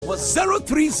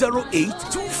0308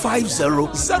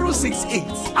 250 068.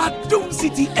 Badwam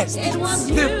City Estates,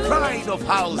 the pride of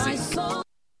housing.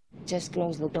 Just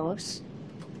close the doors,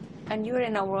 and you're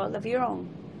in a world of your own.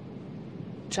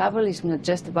 Travel is not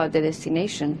just about the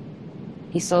destination,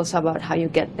 it's also about how you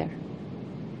get there.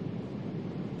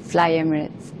 Fly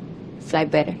Emirates, fly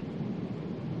better.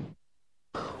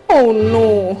 Oh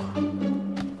no!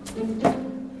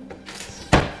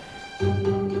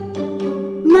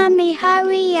 Mommy,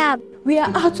 hurry up. We are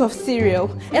out of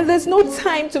cereal, and there's no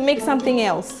time to make something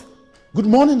else. Good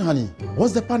morning, honey.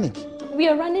 What's the panic? We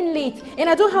are running late, and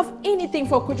I don't have anything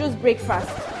for Kojo's breakfast.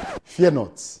 Fear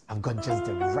not. I've got just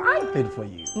the right thing for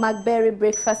you. McBerry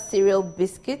breakfast cereal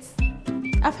biscuits.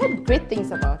 I've heard great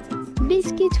things about it.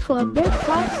 Biscuits for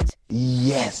breakfast?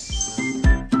 Yes.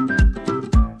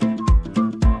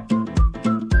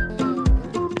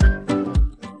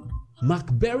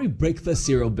 McBerry breakfast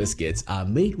cereal biscuits are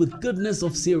made with goodness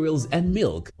of cereals and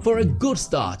milk for a good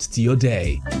start to your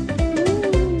day.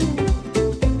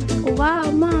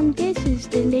 Wow, Mom, this is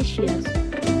delicious.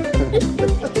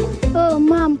 Oh,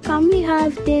 Mom, can we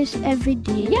have this every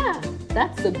day? Yeah,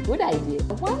 that's a good idea.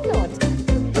 Why not?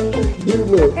 You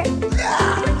know.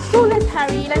 So let's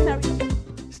hurry.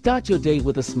 Start your day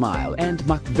with a smile and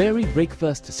McBerry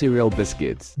breakfast cereal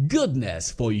biscuits.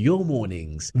 Goodness for your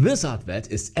mornings. This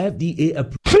advert is FDA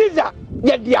approved. Freezer,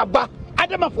 yeah, diaba.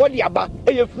 Adama for diaba.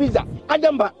 A freezer.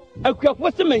 Adama, a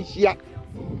crafty sementia.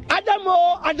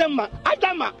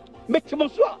 Adama. Make some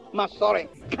my sorry.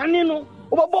 Can you know?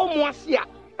 Over Moasia.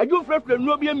 I do fresh the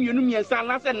Nobium Unum and San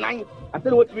last night. I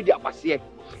tell you what we did.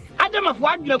 Adama for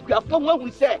what you have from what we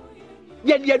say.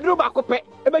 Yet, you drew back up a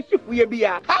ship we be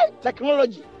a high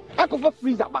technology. I go for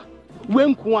freezer.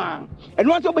 When Kwan and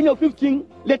once open your 15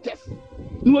 letters.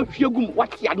 No fugum,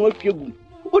 what ya no fugum.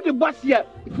 What the boss here?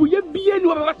 If we be any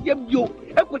of us, you,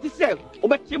 equity self,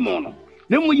 over Timono.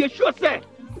 Then we sure say,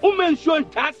 woman shown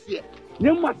task here.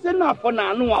 No matter enough for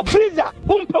now, freezer,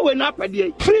 bumper when up a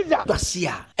day, freezer.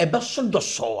 Dacia, a person does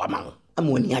so among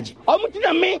Amoniaji.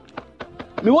 To me.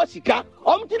 Me was sick.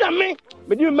 To me.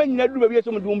 But you may not do a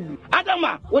some doom.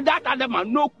 Adama, without Adama,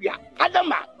 no queer.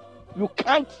 Adama, you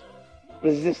can't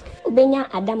resist. Benya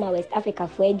Adama West Africa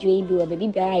for a dream or baby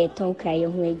bear a tongue cry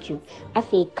on who you. I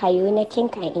feel Kayona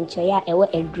Kinkai in Choya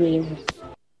a dream.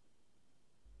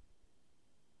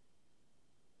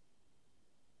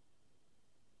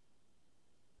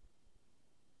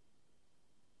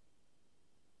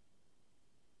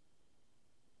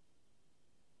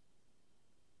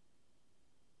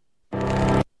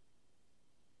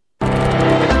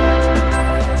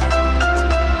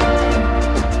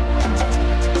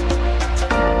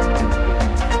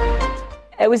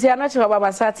 We say another baba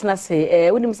satina say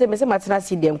we nim say me say matina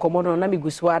see dem komo no na me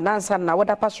gusua na ansa na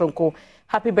woda pasronko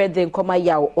happy birthday nkoma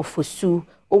yaw ofosu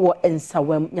owo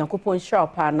ensawam nyankopon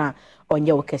sharpa na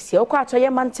onye wokese okwa atoye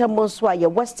mantem so a ye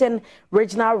Western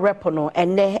Regional Rep no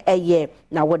ene eye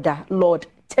na woda Lord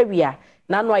Teria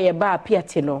na no aye ba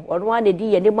piate no ono ane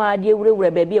di ye ne ma de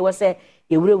ewurewura ba bi e wo se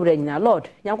ye wurewura nyina Lord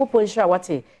nyankopon sharpa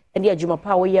wate ene adwuma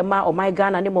pa wo ye ma o my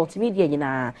Ghana ne multimedia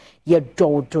nyina ye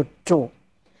do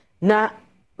na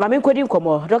Mami kwedi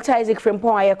nkomo Dr. Isaac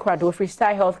Frimpong ayekra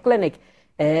Freestyle Health Clinic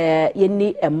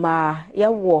yeni ema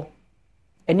yawo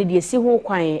eni de si ho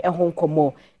kwan ho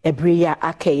nkomo ebreya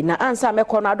akei na ansa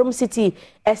mekọ na Badwam City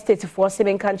Estate for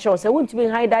Semen Cancer se wontumi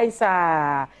han dan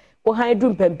sa wo han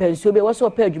dum pempensuo be wo so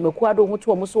pa adwumaku ado ho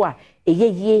to mo so a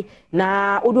eyeye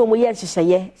na odo mo ye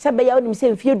hyehyeye se be ya onim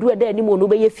se mfie du eda ani mo no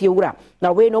be ye fie wura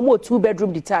na we no mo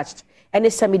 2-bedroom detached and a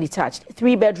semi-detached,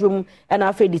 3-bedroom and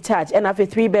half a detached, and half a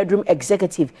 3-bedroom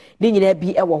executive. Then you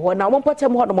be a wo now. One part of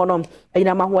monom, and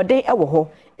I'm a day a wo,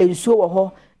 and so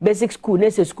ho basic school,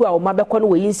 nursery school, or mabacon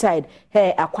way inside.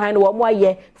 Hey, a kind of 1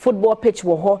 year football pitch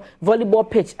wo ho, volleyball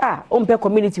pitch. Umpe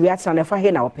community we at San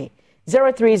Fahe now pay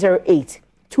 0308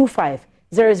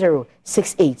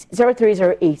 250068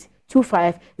 0308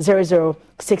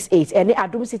 250068 and the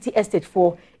Badwam City Estate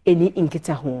for any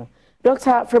inkita home.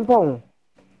 Dr. Frimpong.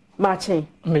 Marching.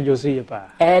 Me Josie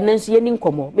pa. Nancy yen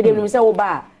nkomo. Me dem say wo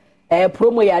ba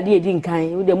promo ya de edi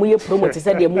nkan. We dem ye promo te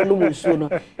say de mu no musu no.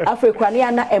 Africa ne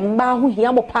ana emma ho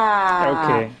hia mo pa.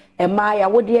 Okay. Emma ya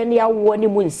wo de ne ya wo ne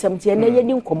mu nsem te ne ye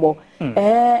ni nkomo.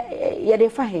 Ye de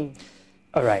fa he.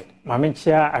 All right. Ma me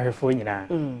chia ahwefo nyina.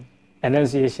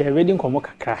 Nancy ye share wedding nkomo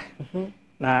kakra.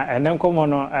 Na enen nkomo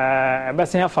no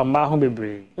ebesen afa mba ho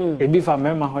bebre. Ebi fa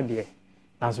mema ho de.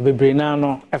 Na so bebre na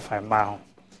no efa mba ho.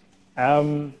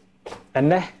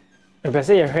 And if I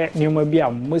say I heard you may be a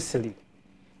Muslim,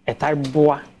 a type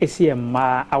boy, is here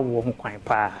ma a woman quite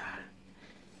pa.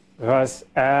 Because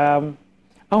I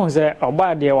was a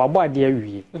body or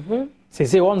body,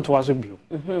 say want to aso bio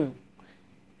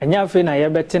enya fe na ye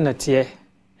bete na tie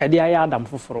e de aye adam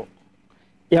foforo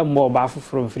ye mbo ba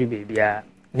foforo mfiri bebia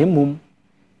ne mum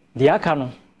de aka no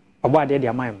oba de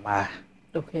amai ma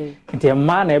okay nti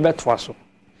ma na e beto aso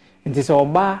nti se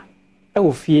oba e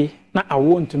wo fie na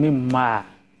awo ntumi ma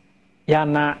ya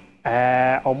na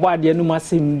oba de anu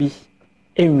masem bi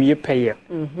enwie peye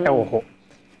e wo ho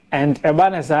and eba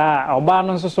na sa oba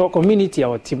no so community a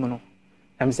otim no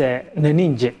am say nani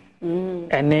nje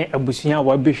ene abusua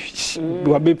wa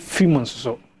be film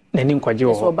so nani nkwaje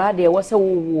wo so oba de wo se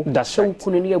wo so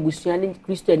kunu ni abusua ni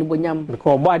Kristo ni bonyam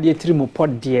because oba de trimu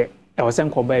pod de e wo se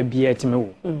nkoba bia etime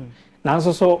wo na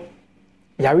so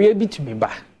yare bi tumi ba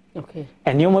okay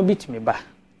ene oma bi tumi ba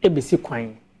e besi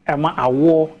kwan ema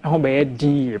awo ho be ye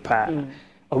din pa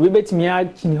obi betimi a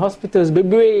in hospitals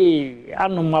bebre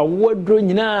anoma wodro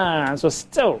nyina so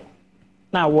still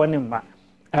na woni ma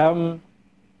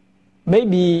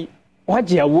maybe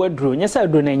waje a wodro nyesa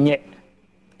do na nye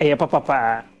eye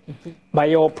papa but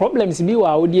your problems bi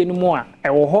wa odie no mu a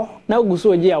ewo ho na oguso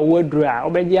oje a wodro a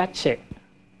obeje a che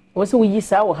wo se wo yi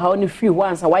sa wo ha oni free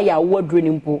once wa ya wodro ni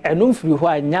mpo eno free ho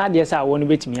a nya de sa wo no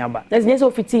betimi aba let's nye so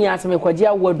 15 years me kwaje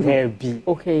a wodro bi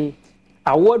okay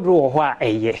a wodro ho a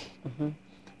eye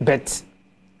but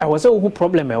I was a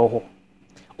problem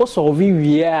also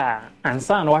we are and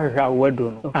son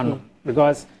wado no ano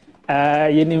because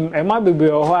yenim e ma bebe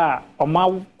ho a o ma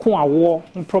ko awo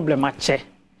problem ache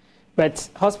but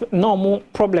hospital no mo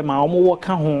problem a o mo wo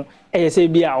ka ho e say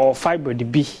bi a o fibroid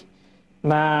bi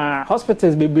na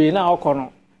hospitals bebe na okono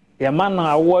ye ma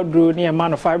na awodro ni ye ma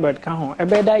no fibroid ka ho e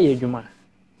be da ye dwuma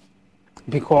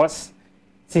because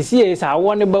sisi is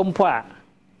awo ne bampo a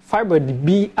fibroid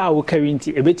bi a wo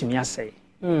karinti ebetimi asai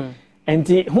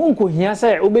enti hunko hia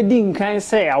sai obedi nkan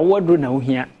sai awodro na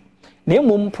ohia na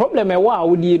emum problem e wa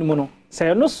awodi enu no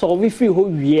sai no solve fi ho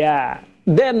wie a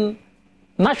then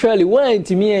naturally when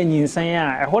intimi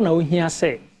anyinsan a ho na ohia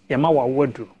sai ye ma wa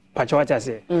awodro pacha wacha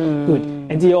sai good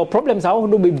enti your problems are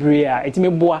ho bebre a etimi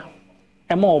boa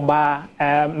e ma oba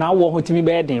na wo ho timi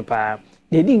be den pa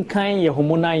de di nkan ye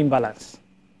hormonal imbalance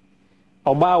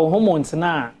oba wo hormones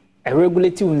na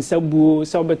regulate unsabu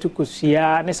so betu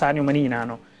kosua ne sa ne mani nyina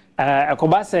no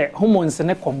akoba se hormones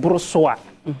ne kobro so a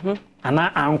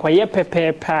ana ankoye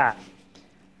pepepa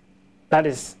that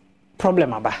is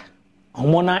problem aba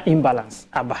hormonal imbalance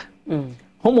aba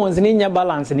hormones ni nya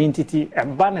balance ni entity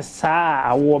eba ne sa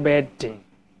awo bedin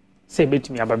se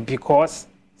betumi aba because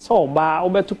so oba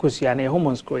obetu kosua ne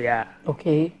hormones ko ya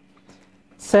okay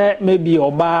se maybe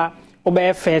oba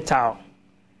obe fertile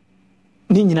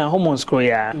ni nyina hormones ko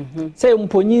ya say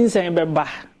mpo nyinsen beba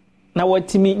na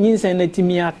watimi nyinsen na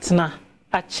timi atena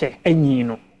ache anyi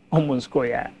no hormones ko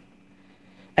ya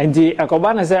andi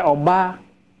akoba na say oba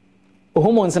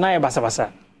hormones na ya basabasa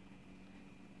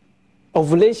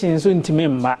ovulation so ntimi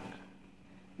mba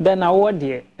then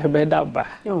awode ebeda ba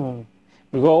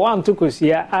because one to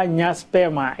kosia anya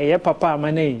sperma eye papa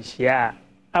amana nhia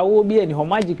awo bi eni ho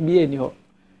magic bi eni ho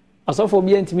asofo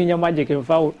bi ntimi nya magic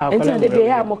mfa akola enti de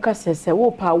ya mo kasese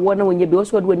wo pa wo na wonye bi wo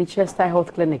so do ni Chester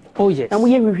Health Clinic oh yes na mo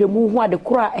ye hwehwemu ho ade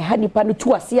kura e ha nipa no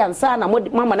tu ase ansa na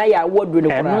mama na ya awodro ne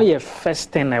kura no ye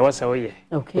first thing I was away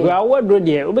okay we awodro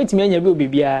de obetimi anya bi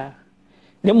obibia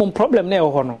ne mo problem na e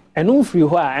ho no enu free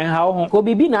ho a en ha ho ko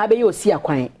bibi na abe ye osi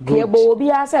akwan ke bo obi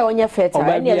a say onye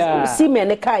fertile ne si me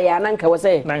ne kai ya na nka wo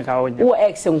say na nka onye wo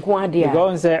ex nko ade a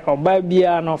go say oba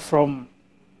bia no from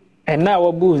ena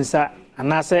wabu nsa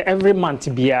and I say every month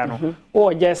biano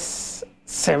or just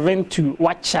 7 to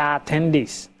watch 10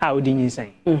 days out in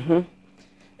insane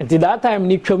until that time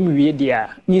ni twam wie dia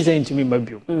nyisen to me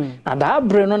mabio na da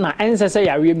bre no na ense say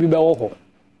yare bi be wo ho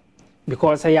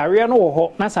because yare no wo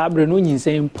ho na sa bre no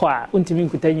nyisen po a untimi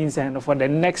nkuta nyisen no for the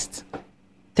next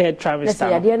third trimester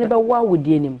na yare ne be wa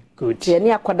wodie nim good ye ne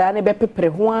akoda ne be pepere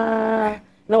ho a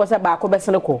na wo say ba ko be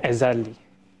sene ko exactly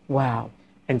wow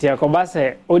enti akoba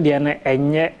se odie na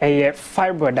enye eye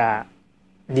fibroid a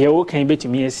de wo kan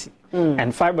betumi asi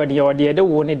and fibroid ye odie de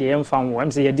wo ne de yemfa wo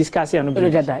am se ye discuss ya no bi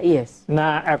yes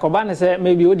na akoba ne se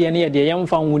maybe odie ne ye de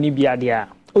yemfa wo ni bi ade a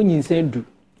onyinsen du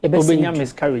obenya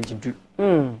miscarriage du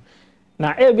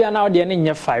na ebia na odie ne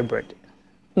nye fibroid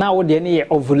na odie ne ye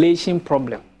ovulation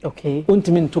problem okay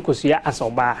untimi ntokosua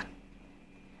asoba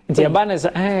nti eba ne se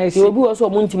obi wo so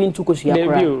mo ntimi ntokosua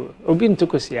kora obi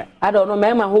ntokosua I don't know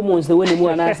mema hormones the woni mu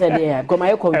ana say there go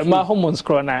my confused ma hormones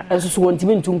kro na enso so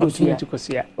ntimi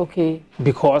ntokosua okay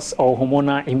because of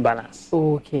hormonal imbalance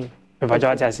okay If I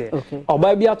just say,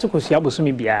 oba bi atokosua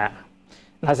bosumi bia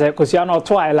na say kosua no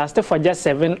to I last for just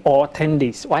 7 or 10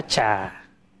 days wacha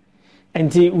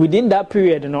and within that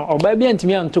period no oba bi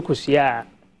antimi antokosua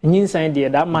nyinsan de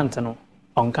that month no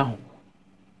onka ho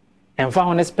emfa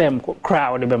ho ne sperm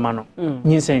crowd be ma no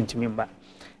nyinsan ntumi ba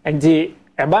enti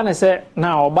eba ne se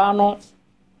na oba no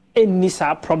enni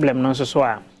sa problem no so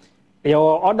a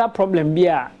your other problem be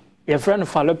a your friend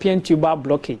fallopian tuber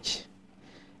blockage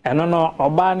eno no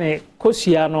oba ne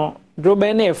kosua no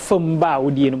drobe na efam ba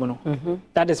odie no no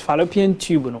that is fallopian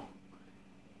tube no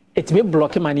it may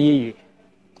block man ye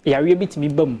yawe bitimi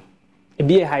bam e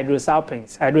be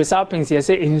hydrosalpinx yes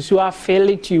ensu a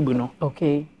fairly tube no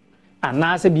okay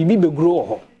ana se bibi be grow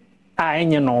ho a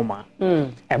enye normal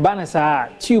e ba na sa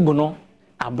tube no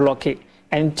a block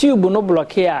and tube no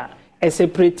block a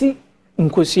separate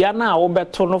nkosua na wo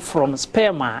beto no from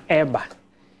sperm a eba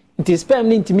nti sperm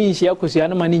ni ntimi nhia kosua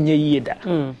no mani nya yie da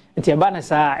nti e ba na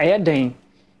sa e den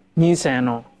nyinsan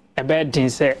no e be den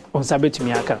se onsa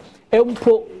betumi aka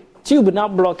empo tube na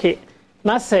block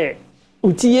na se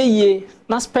utiye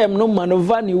na sperm no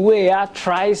maneuver ni way a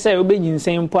try say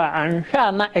obenyinsan po a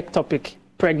anhwa na ectopic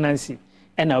pregnancy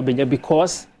and obenya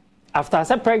because after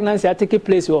say pregnancy take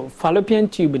place of fallopian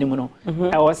tube ni no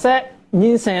I was say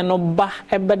nyinsan no ba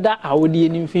ebeda awode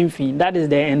ni mfimfin that is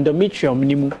the endometrium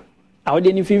ni mu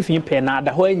awode ni mfimfin pe na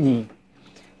da ho anyi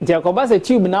nti akoba say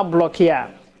tube na block here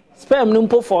sperm no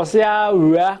mpo force ya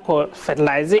wura ko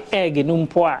fertilize egg no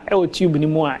mpo a e o tube ni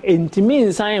mu a entimi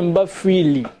nsan mba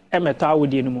freely e meto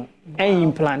awode ni mu and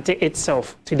implant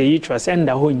itself to the uterus and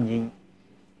the ho nyi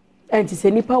enti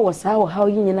se nipa was how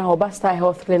yin na oba star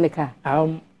health clinic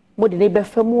mo de be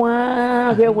famu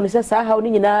a hwe hu ne se sa how ni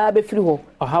nyina be firi ho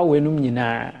how wenum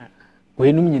nyina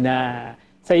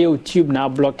say your tube now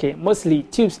blocking mostly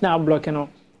tubes now blocking no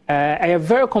are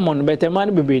very common but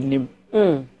man be nim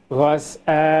because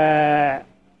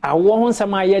I want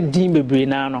some aye din bebre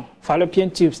na no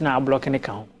fallopian tubes now blocking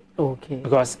account okay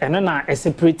because eno na a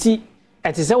separate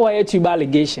it is why tubal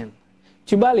ligation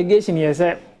yes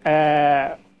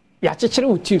ya chechere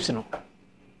with tubes no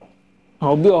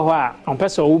obi o ho a on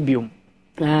person obium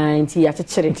nti ya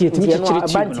chechere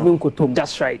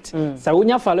that's right so when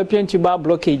you fallopian tubal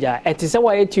blockage it is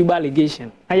why tubal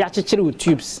ligation ya chechere with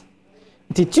tubes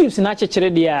the tubes na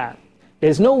chechere there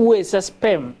there's no way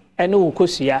sperm eno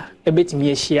ukosua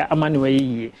ebetimi ahia amane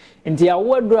waye nti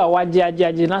awodo a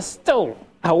waje na still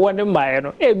awode mbae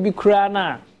no ebi kura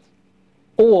na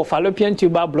o fallopian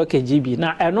tubal blockage bi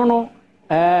na eno no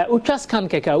ultra scan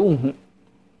keka unhu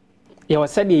ya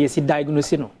wasadi yesi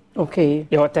diagnose no okay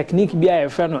ya technique bi a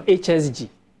efa no HSG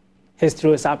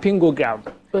hysterosalpingogram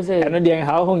eno dey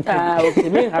how hon okay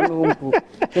me ha no honku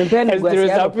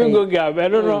hysterosalpingogram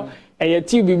eno no ya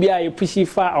tube bi a pushi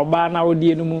fa oba na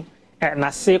wodie no mu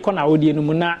na se ko na wodie no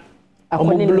mu na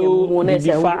omoblo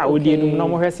bi fa awodie no mu na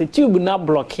mo hwese tube na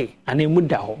block ana emu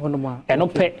da ho eno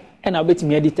pe ena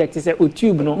obetimi detect say o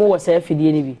tube no mo wo say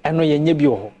afidie ni bi eno ye nya bi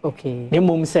ho okay ne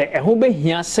mom say eho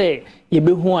behia say ye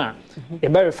behu a ye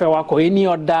be refer wa ko any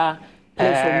other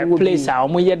place a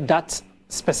mo ye that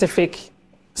specific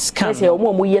scan say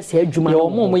mo yes adwuma yo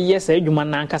mo yes adwuma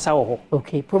na nkasa wo ho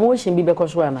okay promotion bi be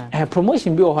koso ana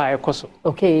promotion bi wo ha ekoso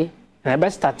okay and I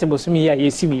best start bosumi ya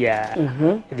yesimi ya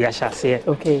the ashase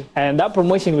okay and that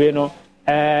promotion we know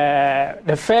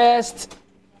the first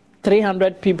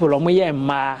 300 people omo ye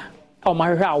ma o ma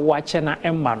hwa awache na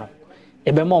emma no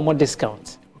ebe ma omo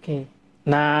discount okay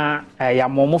na ya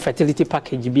momo fertility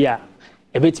package bi a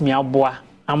ebetimi aboa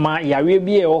ama yawe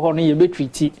bi e wo ho no ye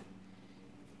betreat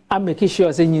I make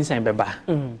sure say nyinsan beba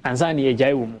ansa na ye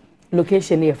jai wo mu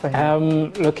location e fa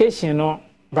location no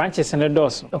branches in the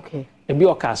doors okay ebi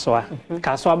o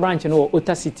Kaswa branch no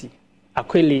Ota City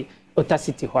Akweli Ota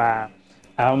City hwa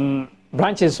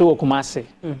branches so Kumasi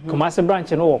Kumasi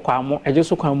branch no Kwamo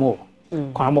ejeso Kwamo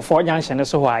for junction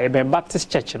so hwa e Baptist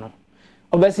church no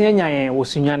obesi nyanyan wo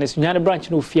Sunyane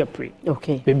branch no Fiapre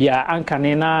okay bebi a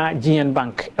ankane na GN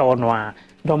Bank e ono a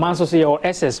domanso so your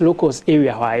SS locals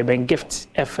area hwa e Gift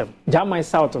FM Jamai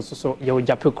South so your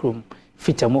Japekrum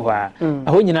fitamu hwa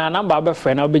aho nyina number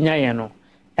abefre na obenyanyan no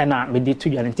ena me di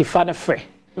tuya nti fa na frɛ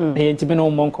na yentimi no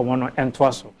mo nkomo no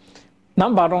ento so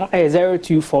number no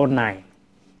 0249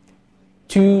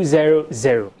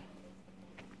 200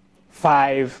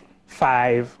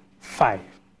 555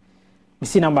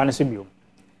 misi number no so bio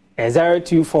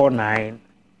 0249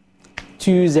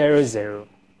 200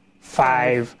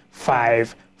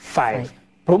 555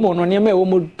 promo no niam e wo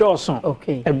mo doso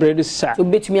okay ebredu sa so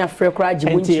betumi afrɛ kra agye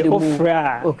munchire mu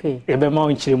okay ebe ma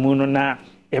munchire mu no na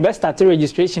you best start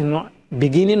registration no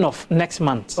beginning of next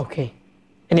month okay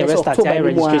and you best start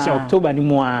registration October ni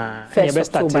mo a you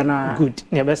best start good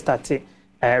you best start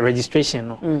registration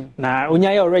no na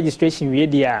onya your registration we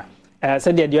dia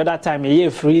said the other time you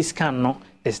free scan no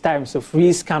this time so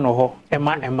free scan or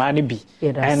ema ni bi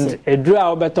and a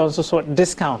draw beton so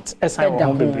discount esa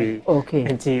wo bebre okay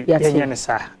enti yenye ne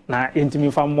sa na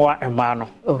intimi fa mo ema no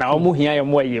na omo hia ye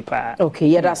mo aye pa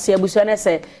okay yeda se abuso na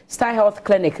se Star Health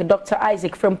Clinic Dr.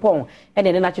 Isaac Frimpong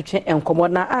ene na twetwe enkomo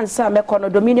na ansa mekono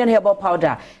Dominion Herbal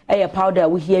Powder powder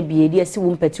wo hia bi edi asi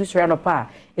wo mpatu sora no pa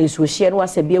enso hie no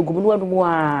asa bi agum no anu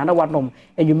a na wanom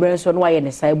enwumere so no aye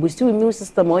ne sa boost immune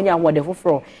system onya ahode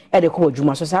foforo de ko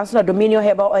adwuma so sanso na Dominion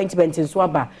Herbal Ointment nso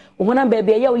aba ohona ba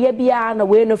bia ye wo ye bia na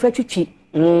we no fatwitwi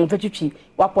fatwitwi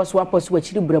wapos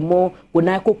wachiri bramo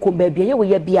wona kokko ba bia ye wo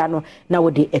ye bia no na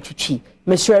wo de atwitwi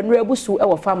mesre no abusu e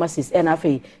wo pharmacies and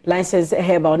afi license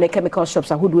herbal na chemical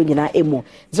shops ahodo nyina emo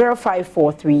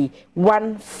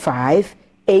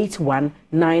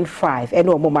 0543158195 and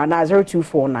mama na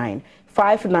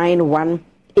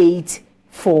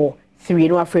 0249591843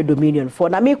 no afre Dominion for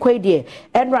na me kwai de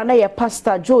enra na ye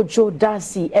pastor Jojo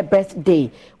Dancy a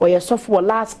birthday or ye sofo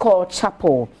last call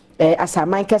chapel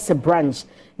Asamankese branch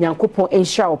nyankopon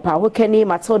ensha opa wo kani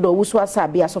Matilda wusu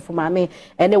asabi asofo maame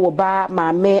ene wo ba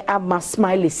maame ama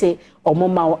smile se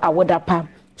omoma awodapa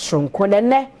shronko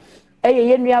nene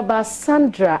ye nua ba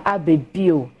Sandra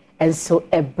abebio and so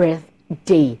a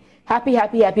birthday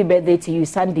happy birthday to you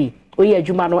Sunday oye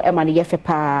adwuma no ema ne yefe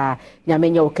pa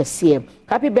nyamenya okase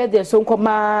happy birthday so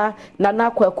nkoma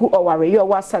nana kwaku oware yo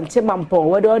wa Asante Mampo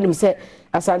we do nim se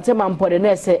Asante Mampo de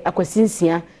na se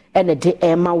akwasinsia ene de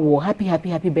ema wo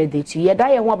happy birthday to you yeda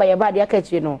ye ho abaye ba de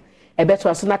akachi no ebeto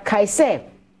aso na kai se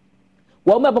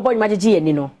wo ma babo nyuma gege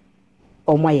yeni no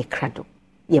omo ye krado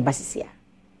ye basisia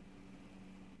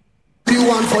you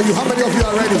want for you how many of you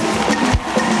are ready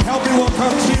help me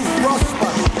welcome Chief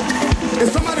Prosper.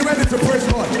 Is somebody ready to praise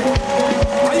God?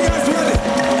 Are you guys ready?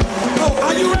 No,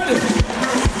 are you ready?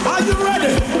 Are you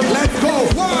ready? Let's go.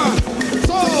 1, 2.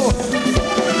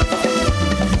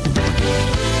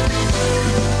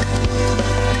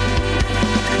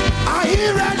 Are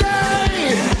you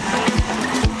ready?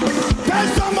 Can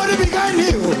somebody behind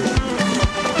you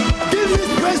give me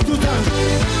praise to them?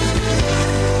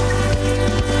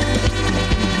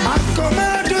 I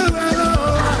command you.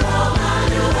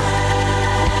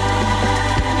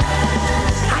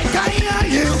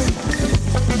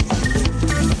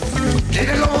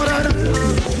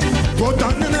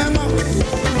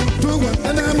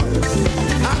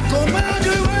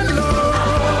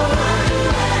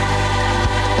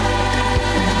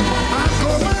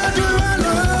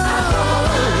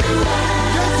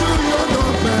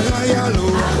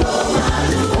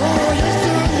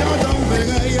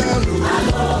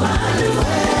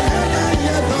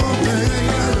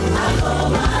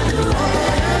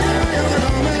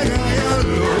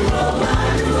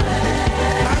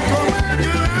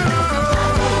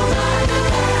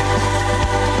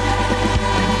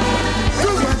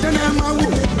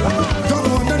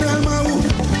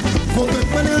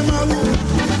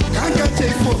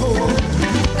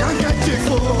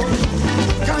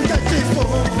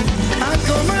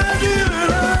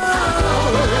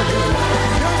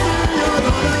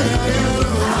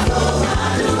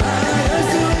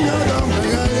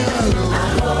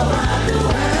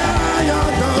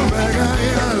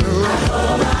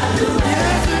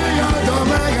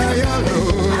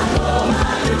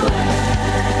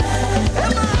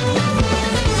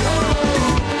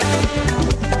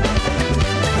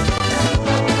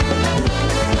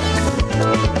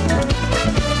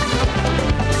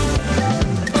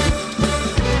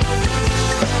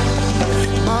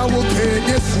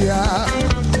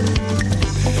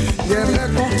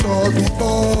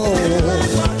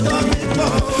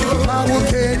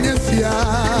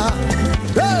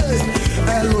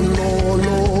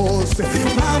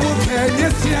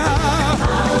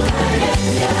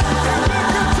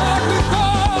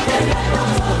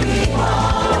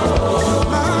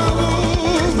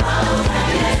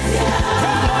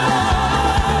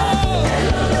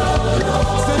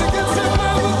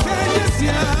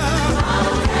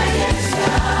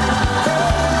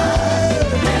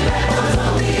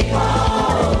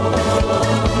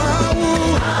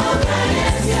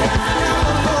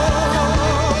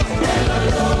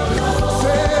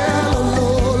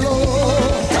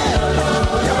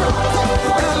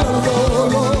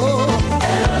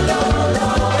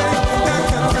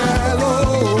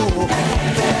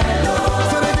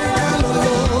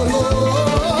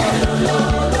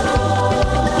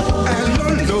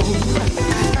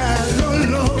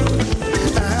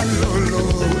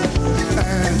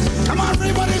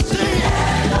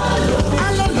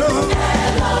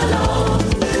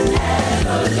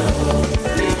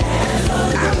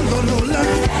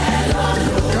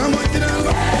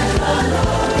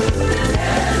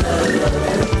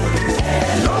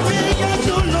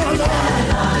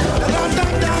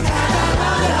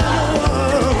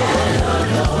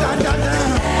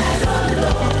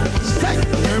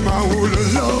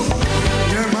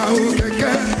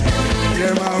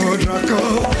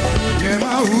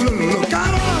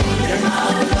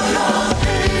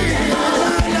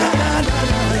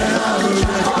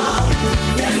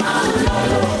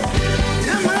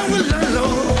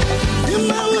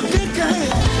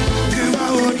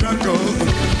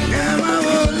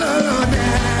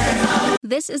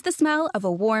 smell of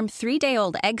a warm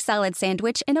 3-day-old egg salad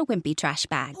sandwich in a wimpy trash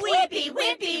bag. Wimpy,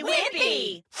 wimpy,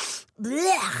 wimpy!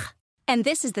 Blech! And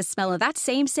this is the smell of that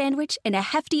same sandwich in a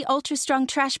hefty, ultra-strong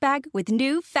trash bag with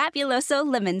new Fabuloso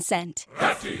lemon scent.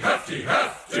 Hefty, hefty,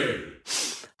 hefty!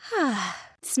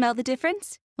 Smell the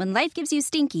difference? When life gives you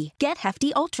stinky, get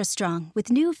Hefty Ultra Strong with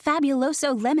new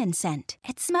Fabuloso lemon scent.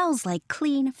 It smells like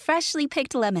clean, freshly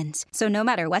picked lemons. So no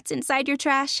matter what's inside your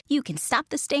trash, you can stop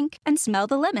the stink and smell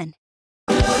the lemon.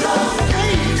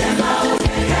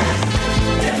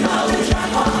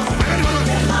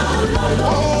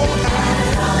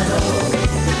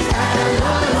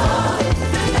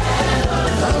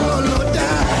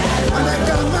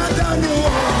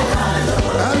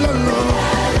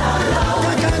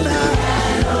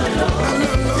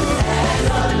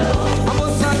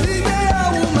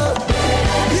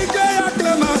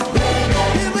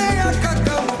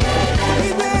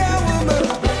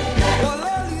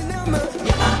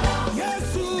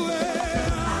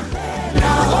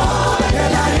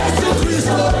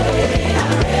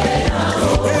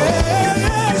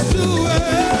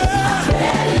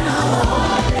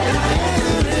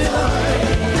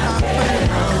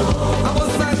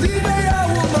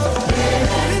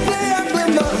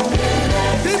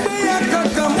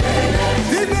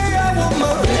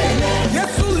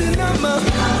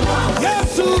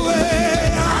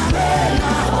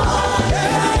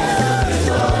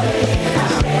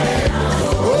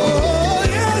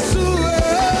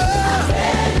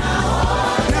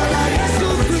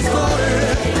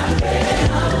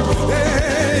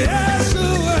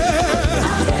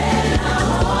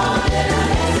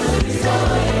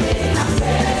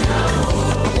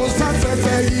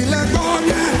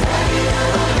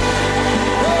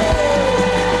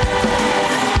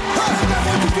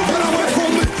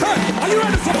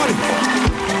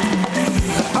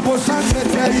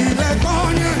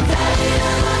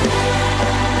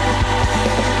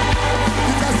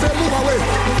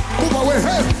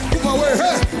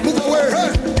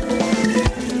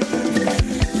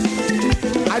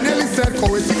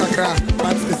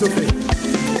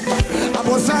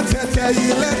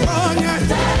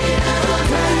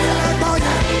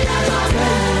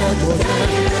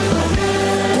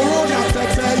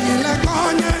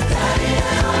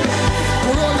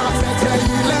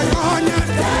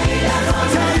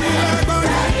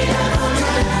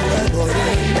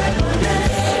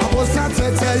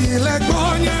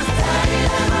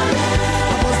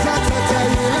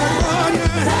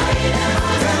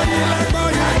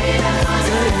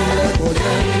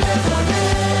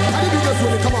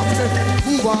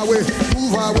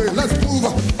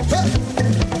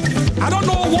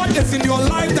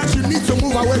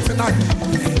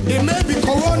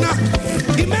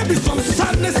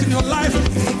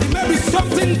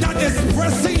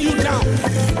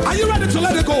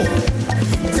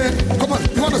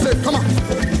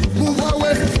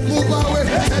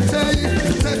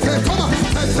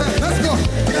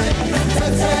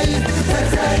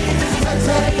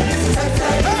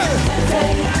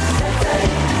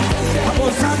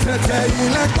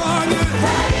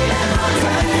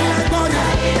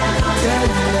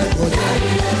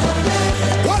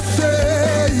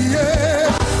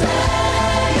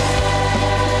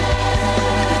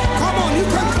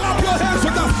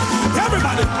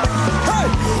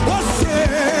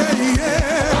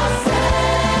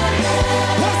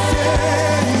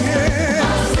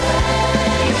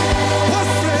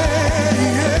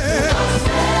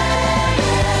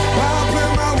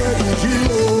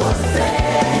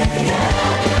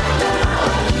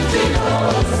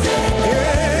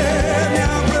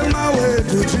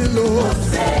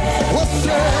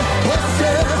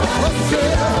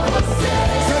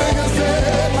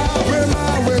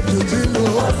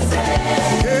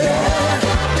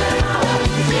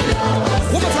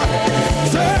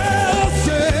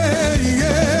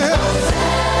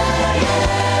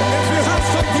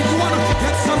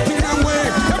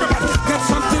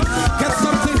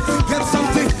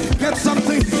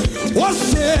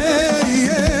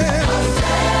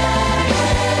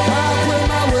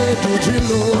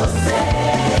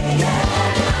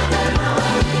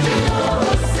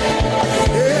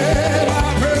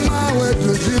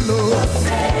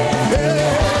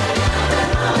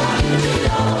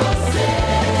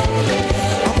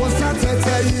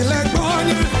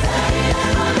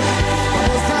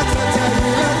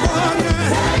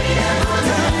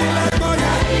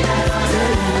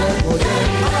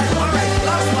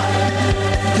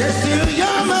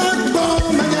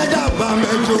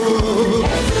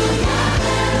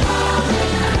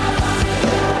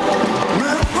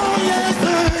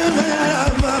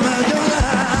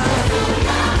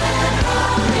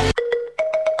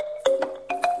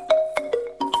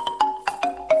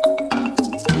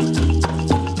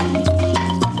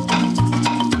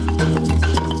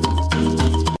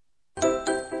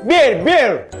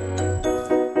 Bill.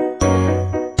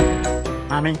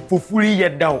 Mami, fufuri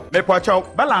yɛ daw. Me pocho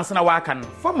balance na wakan.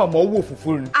 Fama mo wo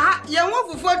fufuru. Ah, ye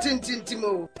wo fufu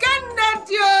tintintimo.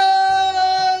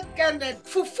 Kenneth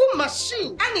fufu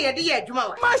machine. Ani ye de ye adwuma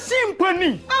wa. Machine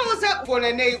pani. Awu se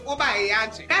fonene wo ba ye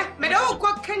anche. Me de wo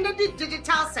kɔ Kennedy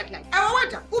digital satellite. E wo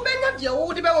wada. Wo benya de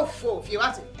wo de be wo fo fi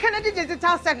wate. Kennedy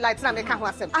digital satellite na me ka ho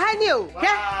asem. Ahani o.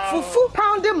 Fufu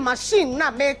pounding machine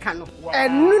na me ka no.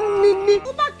 Enu nini.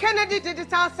 Wo ba Kennedy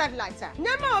digital satellite.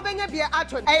 Nyama wo benya bia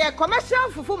atwo. E commercial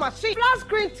fufu machine, flat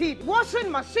screen TV,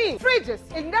 washing machine, fridges,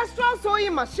 industrial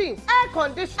sewing machines, air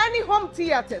condition, any home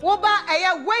theaters. Woba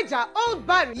aya wager, old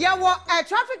barn, yawo a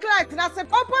traffic light na se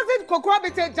opposite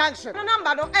Kokrobite Junction. The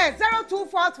number no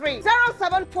 0243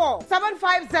 074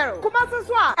 750. Kumasi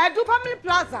Swa, Edu Family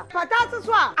Plaza, Patata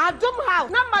Swa, Adum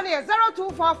House. Number is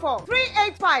 0244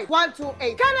 385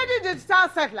 128. Kennedy Digital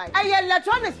Satellite. Aya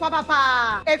electronics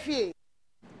papa. FE.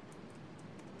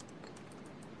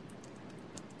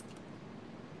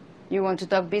 You want to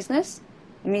talk business?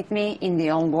 Meet me in the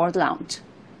On-Board Lounge.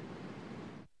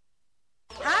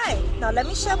 Hi, now let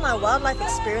me share my wildlife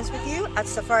experience with you at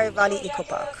Safari Valley Eco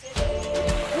Park.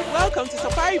 Welcome to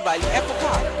Safari Valley Eco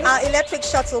Park. Our electric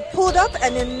shuttle pulled up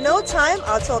and in no time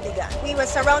our tour began. We were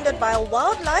surrounded by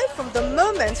wildlife from the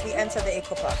moment we entered the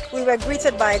Eco Park. We were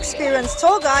greeted by experienced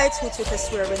tour guides who took us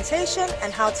through orientation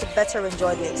and how to better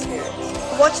enjoy the experience.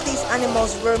 Watch these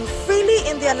animals roam freely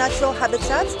in their natural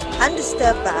habitats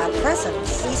undisturbed by our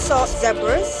presence. We saw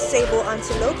zebras, sable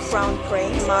antelopes, brown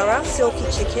cranes, mara, silky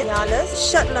chicken,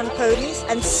 nyalas, Shetland ponies,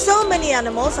 and so many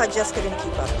animals I just couldn't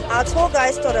keep up. Our tour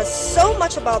guides taught us so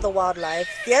much about the wildlife,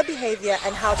 their behavior,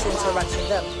 and how to interact with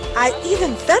them. I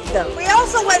even fed them. We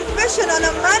also went fishing on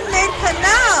a man-made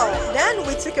canal. Then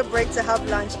we took a break to have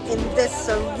lunch in this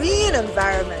serene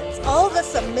environment. All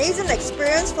this amazing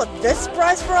experience for this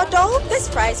price for adults, this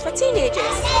price for teenagers.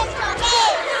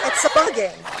 It's a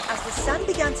bargain. As the sun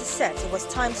began to set, it was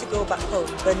time to go back home,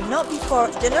 but not before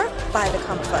dinner by the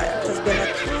campfire. It has been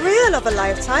a thrill of a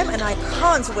lifetime, and I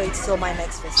can't wait till my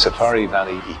next visit. Safari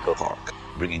Valley Eco Park,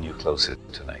 bringing you closer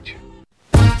to nature.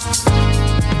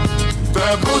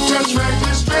 The Voters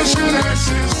Registration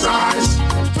Exercise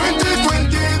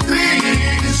 2023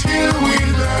 is here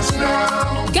with us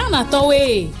now. Ghana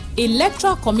Towe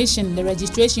Electoral Commission the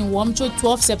registration wamcho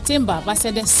 12 September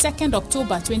versus the 2nd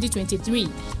October 2023.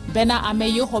 Bena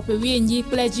ameyo hopewe nyi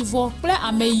plejivo ple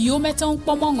ameyo meton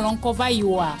pomong kova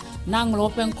yiwa na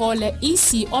nglopen le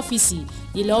EC office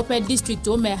ile ope district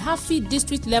o me hafi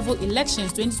district level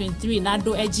elections 2023 na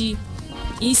do eji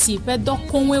EC pe do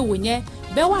konwe wonye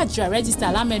be wa dra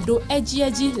register la medo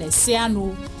eji le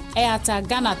seanu e ata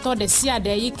Ghana to de sia de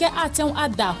yike aten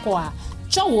adako a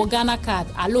chowo Ghana card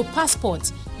alo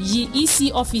passport yi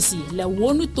EC office le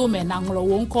wonu to me na nglo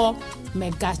wonko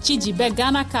mega chiji be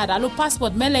Ghana card alo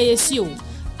passport mele yesio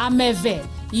ameve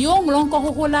yo nglo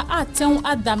hohola aten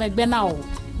adamegbe na o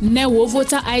ne wo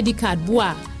voter ID card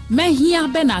bua me hia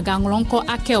be na ganglonko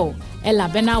akeo ela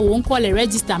bena wonko le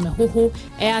register me hoho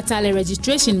e ata le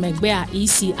registration megbe a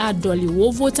EC adoli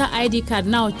wo voter ID card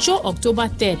now cho October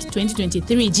 3rd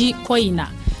 2023 g koina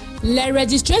le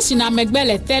registration a megbe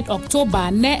le 3rd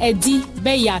October ne edi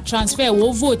be ya transfer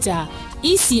wo voter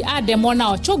EC ademo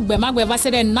na cho gbe magbe va se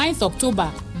 9th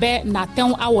October be na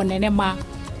ten awonenema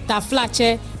ta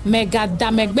flache mega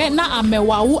damegbe na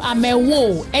amewawu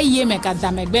amewo eye mega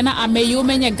damegbe na ameyo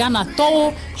menye Ghana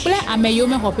to ple ameyo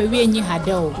me hopewe nyi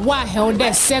hadeo wa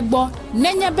helde segbo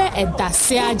nenyebe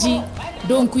edase aji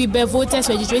donc we be voters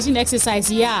registration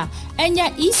exercise ya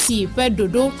enya EC pe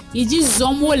dodo iji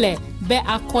zomwole be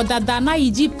akodada na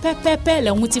iji pepepe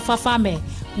le nwuti fafame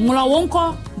nglo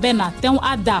wonko be na ten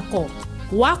adako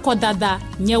wa kodada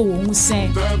nye wo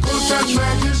nsen. The voters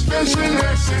registration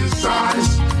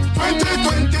exercise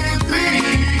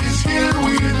 2023 is here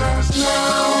with us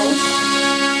now.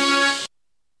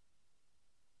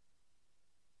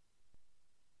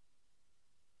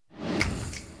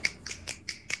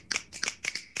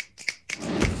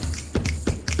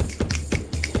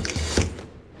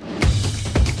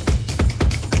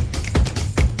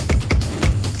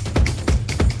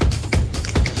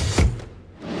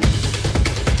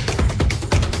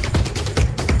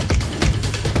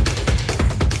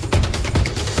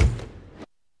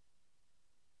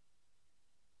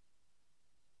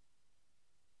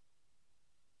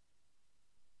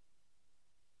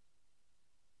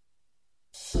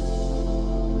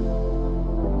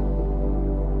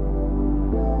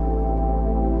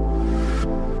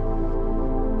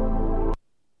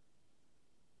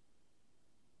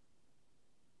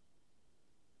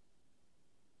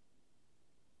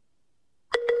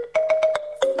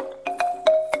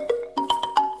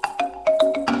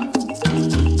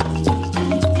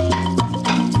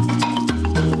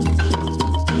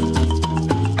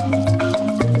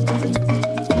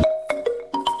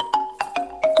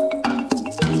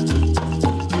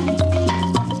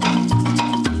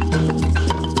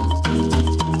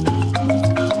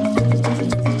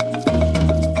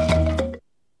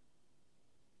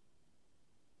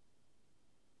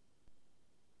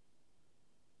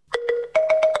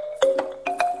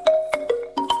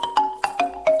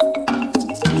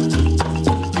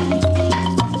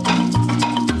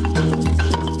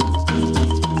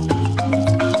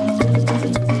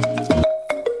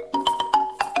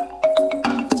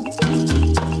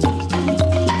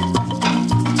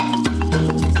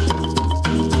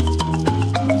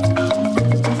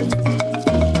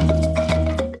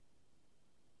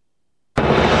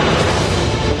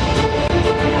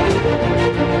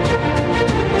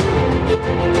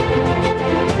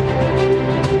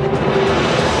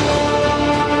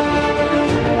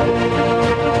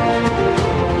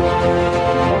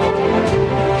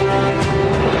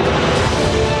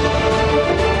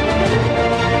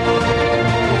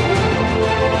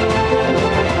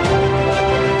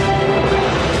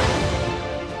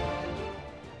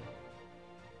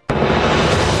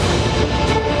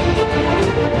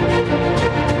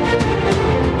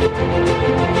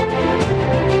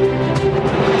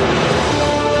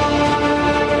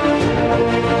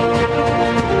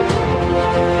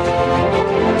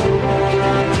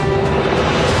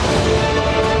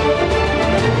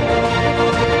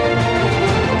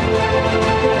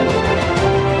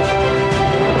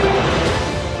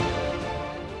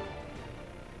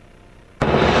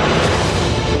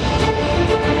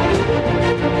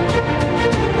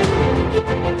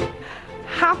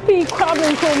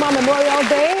 Memorial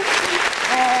Day.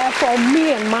 From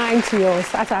me and mine to yours,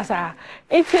 Atasa.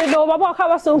 If you know, Baba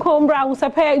Kawasun Kombra, who's a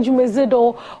pair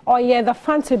Jumezido, or the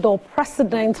Fantido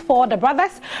president for the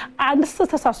Brothers and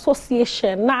Sisters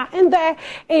Association. Now, in there,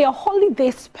 a holiday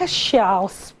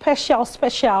special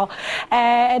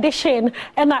edition,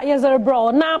 and that is a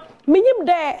bro. Now, minim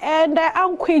there and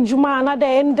Uncle Jumana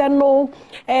there, and then no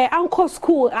Uncle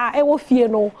School, I will fear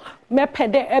no.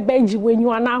 Mepede ebeji when you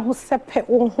are now who sepe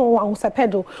who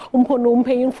sepedo umpono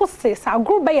paying for says I'll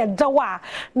grow by a dawa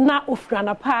na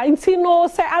ufrana pa intino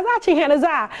say as actually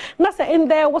henaza na say in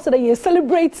there was the year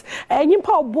celebrate you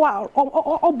power boa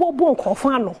or bobon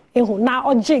cofano na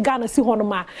or Ghana si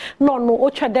honoma no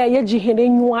ocha there ye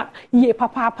hene ye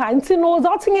papa intino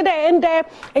outing there in there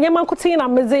and your man cotina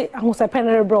meze who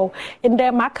sepenere bro in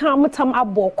there my tam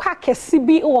abo quack a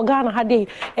CB or Ghana hade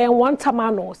and one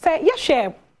tamano say yes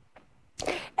share.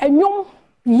 And young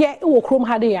ye or chrome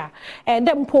hadia, and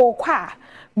them poor qua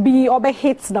be obe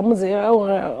hits the museum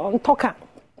on toka.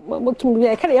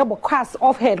 I carry a class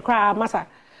off head cry, massa.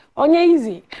 On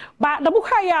easy, but the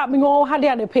Bukaya Mingo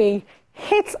hadia the pay.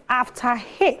 Hit after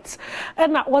hit,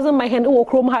 and that wasn't my hand or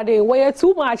chrome had where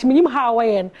too much minimum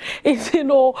Hawaiian. If you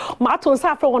know, Maton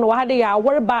Saffron or Hadia,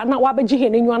 worry about not Wabaji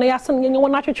and you want to ask some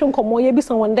natural chunk or more, be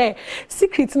someone there.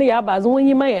 Secrets near Baz, when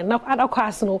you may not other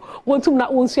casino, want to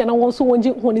not once and also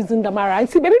one is in the Mara.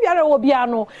 See, baby, I will be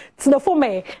ano to the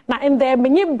forme. Now, in there,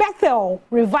 many Bethel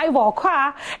revival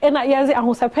car, and I yes, I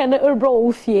was a pen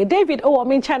bro fear. David, oh, I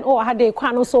mean, Chan, or had a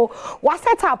quano, so what's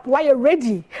set up? Why you're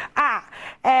ready?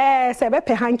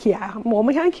 Sebe hanky,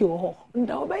 Mommy hanky, oh,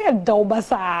 no, by a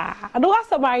dobasa. I don't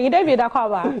ask my David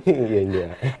Akaba.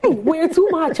 We're too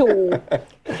much, oh,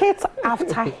 hit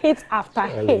after hit after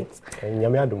hit.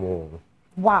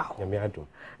 Wow.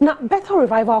 Now, better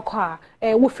revival choir,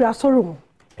 with your room.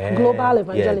 Global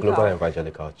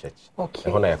Evangelical Church.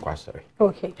 Okay.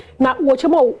 Okay. Now, what you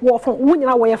more from when you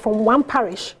are from one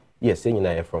parish? Yes, you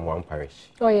are from one parish.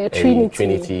 Oh, yeah,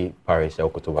 Trinity Parish,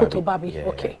 Kotobabi. Yeah,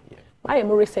 okay. Yeah. I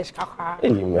am a research kaka.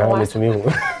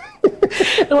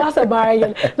 What's a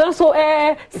bargain. Now, so,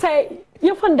 say,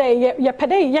 you find your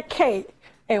pede, your K,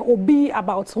 or be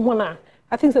about one.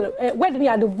 I think so. Where did you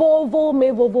have the Volvo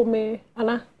me,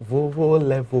 Anna? Volvo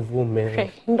me.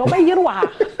 Okay, no, by you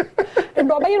are. And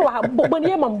no, by you are, but when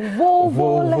you are Volvo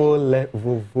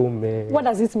me. What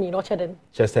does this mean, Ocheden?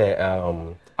 Just say,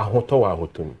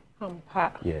 ahotum.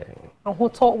 Yeah.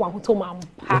 Ahoto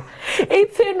mampa.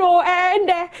 It's no and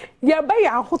ya ba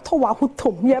ya ahoto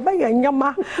wahotom. Ya ba ya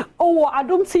nyama. Oh, I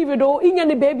don't see video in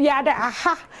the baby ada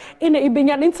aha. In the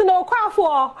ibinya into no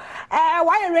kwafo.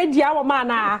 Why ready our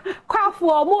mana?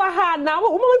 Kwafo mo aha na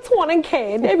wo mo nto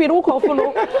nke. David wo kofo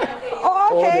no.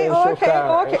 Okay.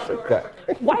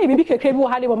 Why baby keke bi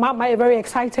had mama very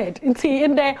excited.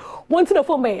 In there want to the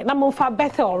for me na mo fa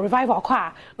Bethel revival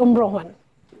kwa umbro one.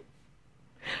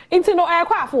 Into no air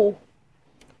quaffle.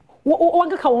 One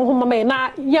can come home,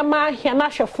 na Yama, Hana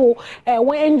Shafo,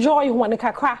 we enjoy one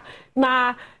cacra.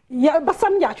 Na ya, but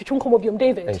some yachukum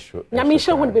David.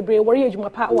 Yamisha would be brave, worry you my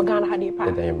part or Ghana had a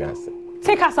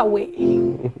take us away.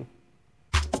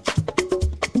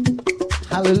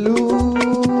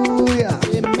 Hallelujah.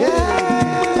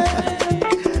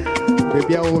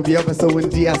 Baby, I will be ever so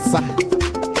dear, sir.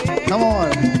 Come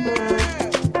on.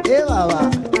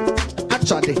 Eva.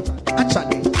 Actually.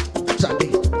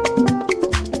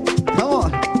 Come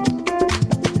on.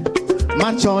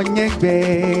 Machonye be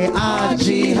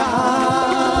ajiha.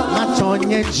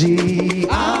 Machonye ji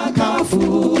akafu.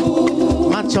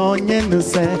 Machonye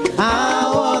nuse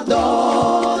awodo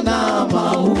na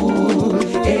mahu.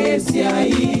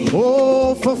 Esiai.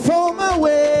 Oh, for my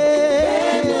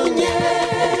way.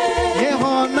 Ye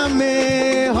hona me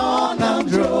hona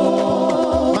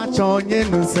dro. Machonye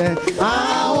nuse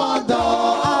awodo.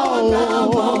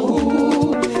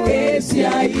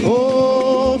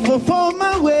 Oh, for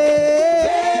my way.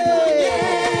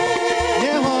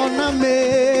 Yeah, hona me,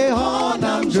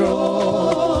 hona dro.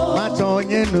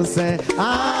 Matonye no say, I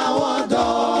want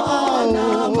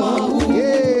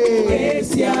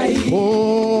yeah.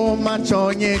 Oh,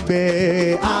 matonye be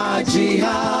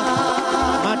ajiha.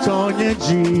 Matonye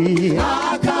ji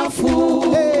akafu.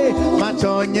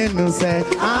 Matonye no say,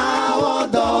 I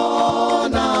want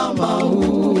na mahu.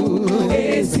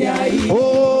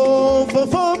 Oh,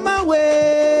 for my way.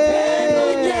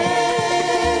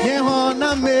 Yeah,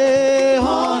 hona me,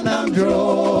 hona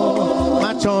dro.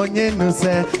 Machonye no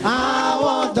say, I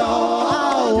want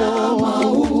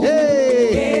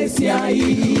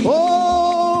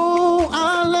oh,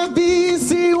 I'll be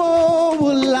see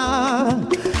wula.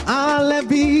 I'll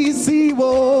be see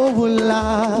wula.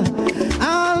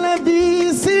 I'll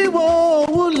be see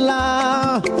wula.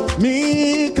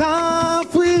 Mika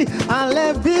fui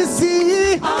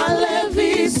alevisi.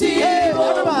 Alevisi.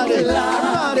 Everybody.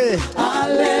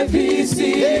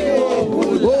 Alevisi.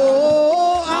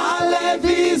 Oh,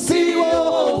 Alevisi.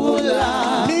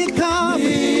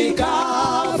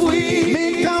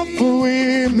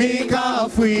 Mika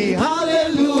fui.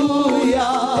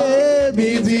 Hallelujah.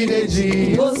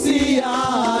 Bidideji.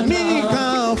 Hosiana.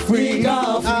 Mika fui.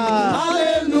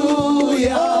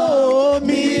 Hallelujah. Oh,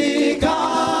 Mika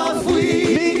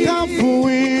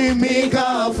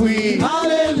fui.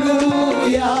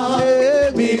 Hallelujah.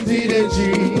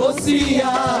 Bidideji.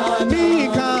 Hosiana.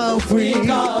 Mika fui.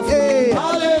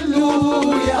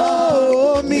 Hallelujah.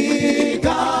 Oh,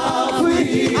 Mika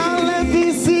fui.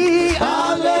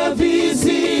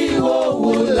 Alevisi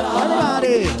wowula.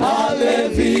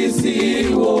 Alevisi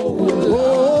wowula. Oh,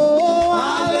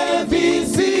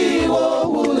 Alevisi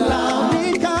wowula.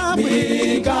 Mika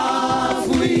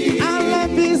fui.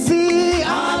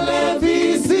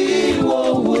 Alevisi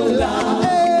wowula.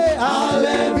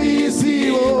 Alevisi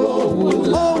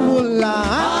wowula.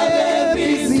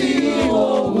 Alevisi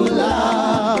wowula.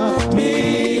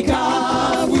 Mika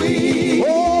fui.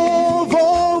 oh,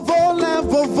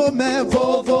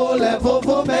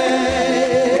 vovo me.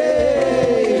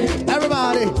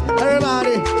 Everybody.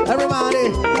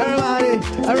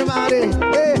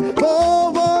 Hey,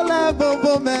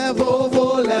 vovo me.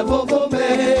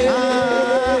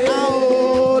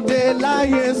 Oh, de la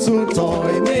Yesu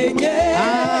toy me.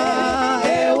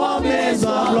 Ewa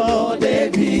meza lo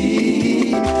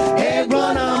debi.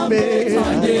 Ebrona me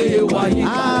sande wayi.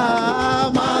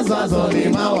 Mazazoli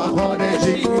mawa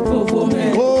kodeji.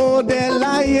 Oh, de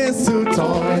la Yesu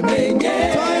toy me.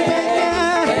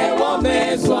 Ewa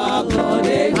meza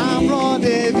lo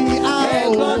debi.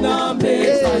 Ebrona me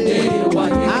sande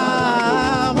wayi.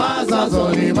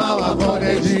 Mazazoli mawa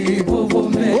kodeji. Oh,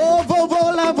 vovo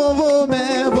me.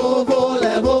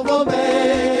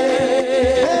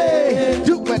 Hey,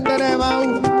 do better than mau.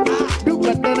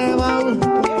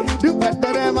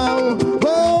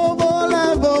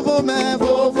 Vovo me.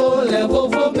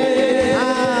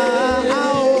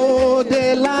 Oh,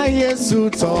 de la Yesu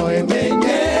toy me.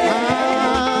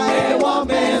 Ewa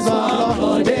meza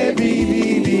lo de bi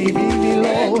lo.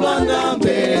 Ebrona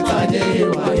me sande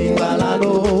wayi.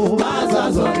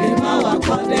 Mazazoli mawa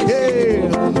kodeji.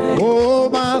 Oh,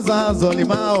 Mazazoli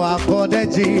mawa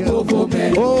kodeji.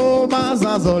 Oh,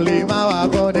 Mazazoli mawa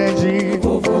kodeji.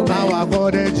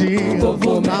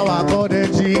 Mawa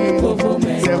kodeji.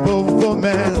 C'est vovo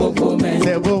me.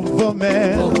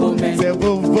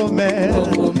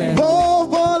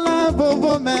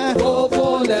 Vovo me.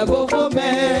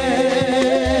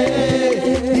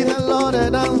 Give the Lord a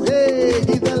dance. Hey,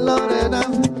 give the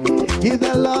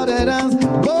Lord a dance.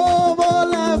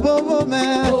 Vovo me.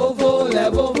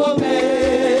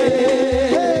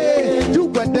 Hey, do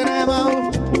better than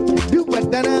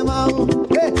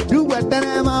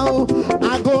mau.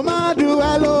 Agoma do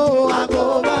hello.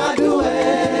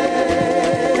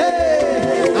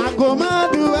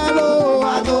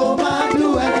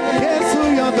 Yesu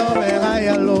yondo me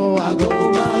hayalo.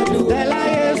 Dela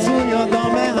Yesu yondo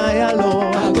me hayalo.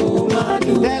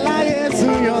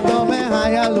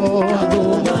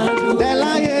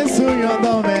 Dela Yesu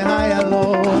yondo me hayalo.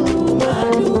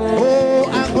 Oh,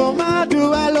 agoma do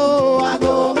hello.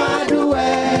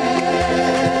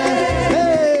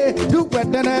 Hey, do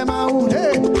better than mau.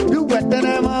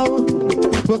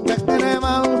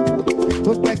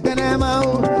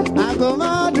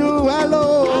 Agoma do hello.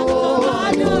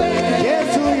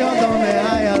 Yesu yondo me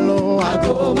hayalo.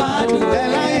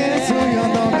 Dela Yesu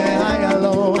yondo me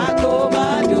hayalo.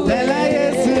 Dela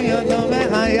Yesu yondo me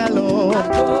hayalo.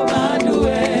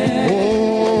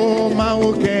 Oh, mau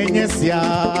kenyesia.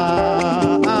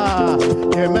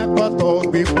 Que me koto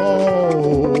bipo.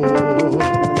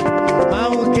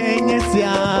 Mau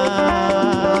kenyesia.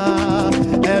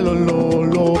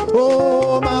 Elololo.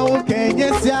 Oh, mau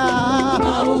kenyesia.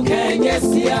 Mau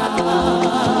kenyesia.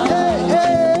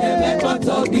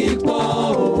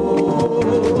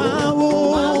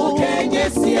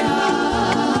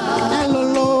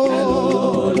 Elolo.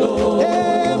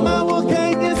 Mau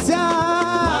kenyesia.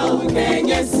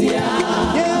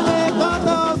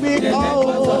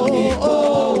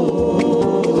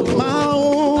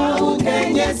 Mau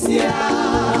kenyesia.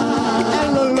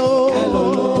 Elolo.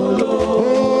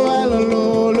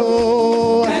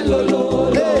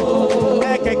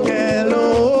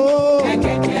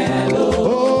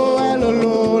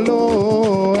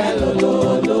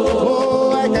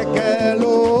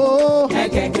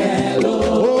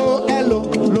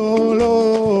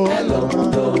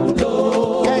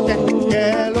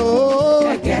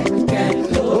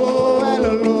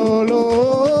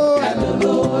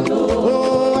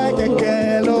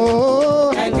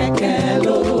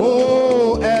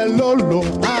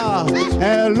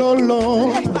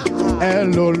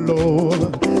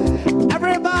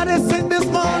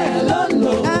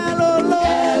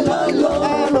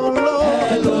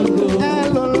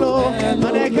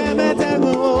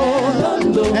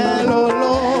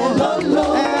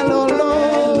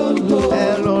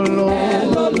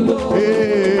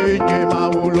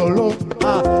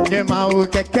 Yema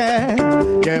keke,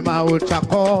 yema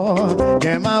chako,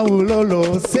 yema lolo,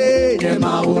 say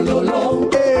yema lolo,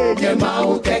 yema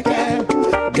keke,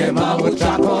 yema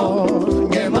chako,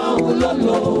 yema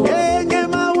lolo,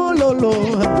 yema lolo,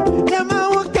 yema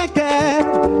keke,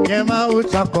 yema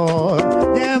chako,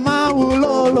 yema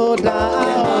lolo da,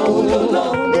 yema lolo,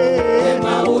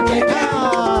 yema keke,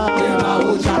 yema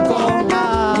chako,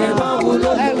 yema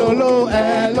lolo, elolo,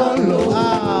 elolo, elolo.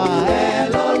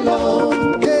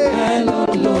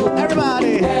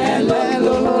 Everybody, hello,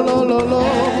 hello, hello,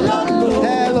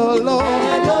 hello, hello.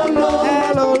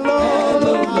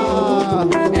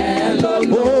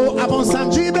 Oh, I'm on some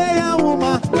Jibeya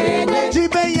woman,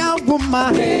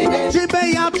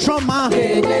 Jibeya trauma,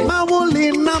 Mawuli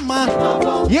nama,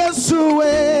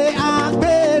 Yesue,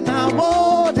 Akbena,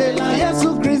 oh, de la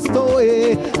Yesu Christo,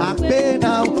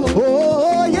 Akbena,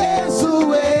 oh,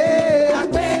 Yesue,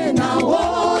 Akbena,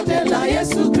 oh, de la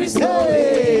Yesu Christo,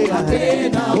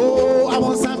 oh, I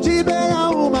want some Jibeya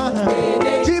woman,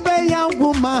 Jibeya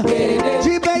woman,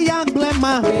 Jibeya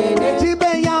glema,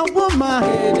 Jibeya woman,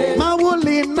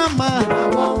 Mawuli nama,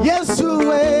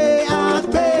 Yesue,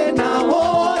 Akbena,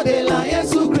 oh, de la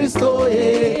Yesu Christo,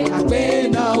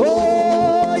 Akbena,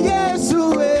 oh,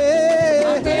 Yesue,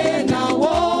 Akbena,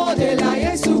 oh, de la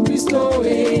Yesu Christo,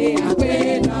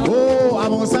 Akbena, oh, I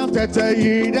want some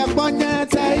Tete, the Bonnet,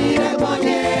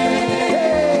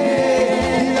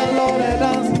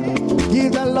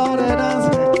 give the Lord a dance.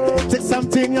 Take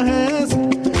something in your hands,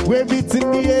 wave it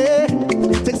in the air.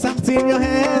 Take something in your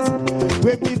hands,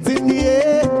 wave it in the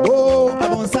air. Oh, I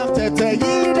want something to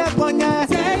you that one.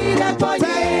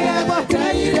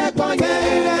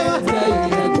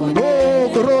 Oh,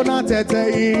 Corona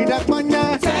tete that one.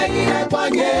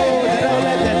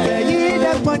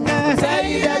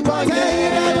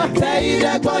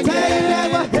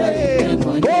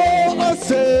 Oh,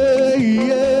 say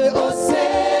yeah, oh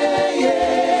say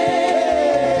yeah.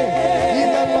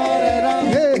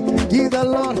 Give the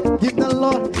Lord, give the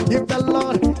Lord, give the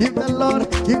Lord, give the Lord,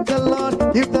 give the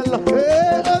Lord, give the Lord.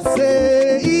 Hey, oh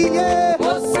say yeah,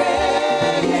 oh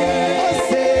say yeah, oh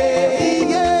say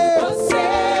yeah, oh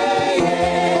say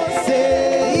yeah, oh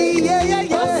say yeah, yeah,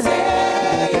 yeah.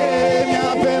 Hey, mi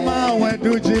apema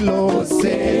wedu jilo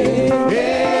say.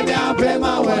 Hey, mi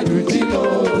apema wedu jilo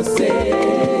say.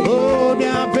 Oh, mi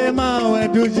apema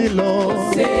wedu jilo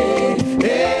say.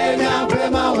 Hey, mi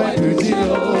apema wedu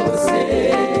jilo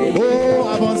say. Oh,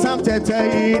 abon sam tete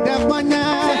ida kwanya.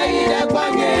 Ida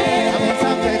kwanya. Abon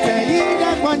sam tete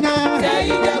ida kwanya.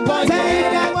 Ida kwanya.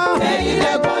 Ida kwanya.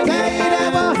 Ida kwanya.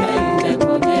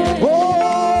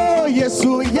 Oh,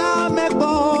 Yesu ya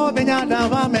mebo benyada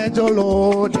va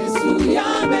mejolo. Yesu ya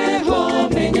mebo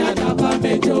benyada va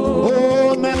mejolo.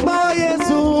 Oh, mebo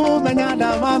Yesu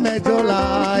benyada va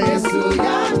mejola. Yesu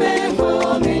ya mebo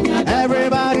benyada.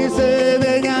 Everybody say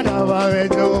benyada va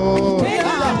mejolo.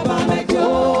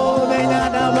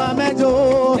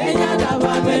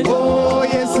 Oh,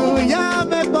 Yesu ya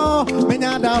mebo,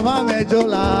 menyada va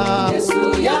mejola.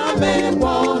 Yesu ya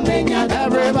mebo, menyada.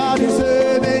 Everybody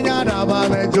say menyada va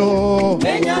mejo.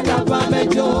 Menyada va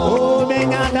mejo. Oh,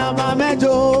 menyada va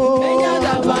mejo.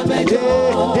 Menyada va mejo.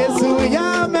 Yesu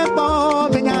ya mebo,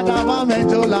 menyada va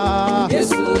mejola.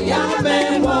 Yesu ya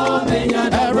mebo,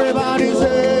 menyada. Everybody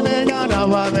say menyada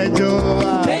va mejo.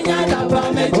 Menyada va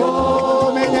mejo. Oh,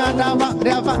 menyada va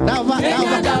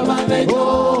mejo.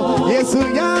 Yesu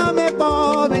ya me po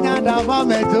menyada va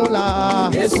mejola.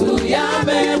 Yesu ya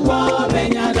me po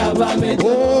menyada va mejola.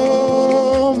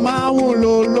 Oh,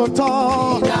 mawulo loto.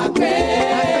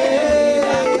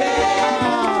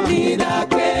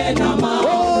 Idakwe nama.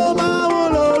 Oh,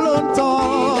 mawulo loto.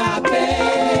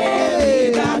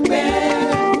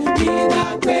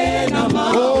 Idakwe nama.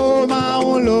 Oh,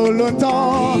 mawulo loto.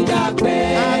 Idakwe.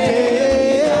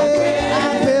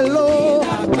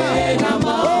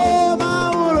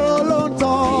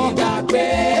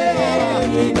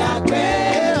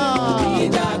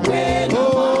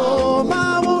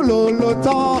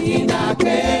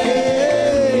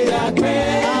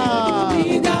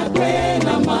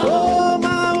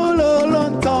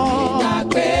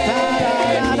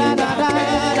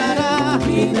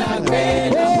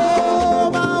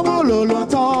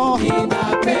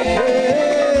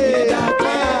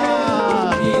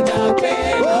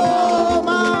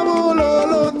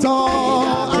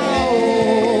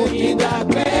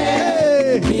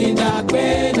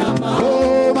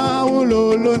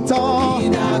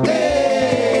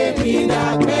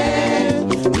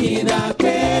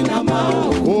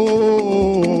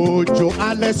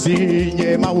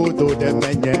 Sinye mawudo de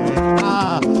menye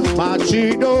ah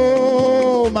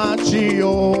machio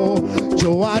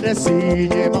Joada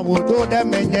sinye mamuto de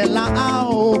menyela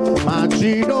ao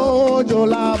machido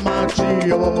jola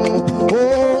machio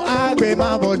oh agbe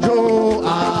mavojo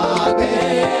agbe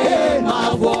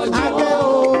mavojo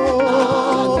agbe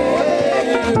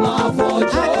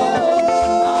mavojo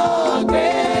agbe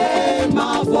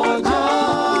mavojo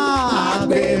agbe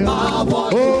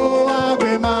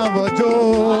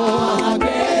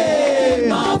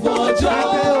mavojo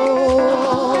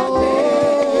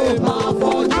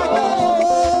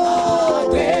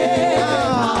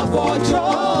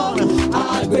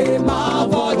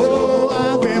oh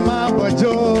agbe mavojo agbe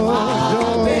mavojo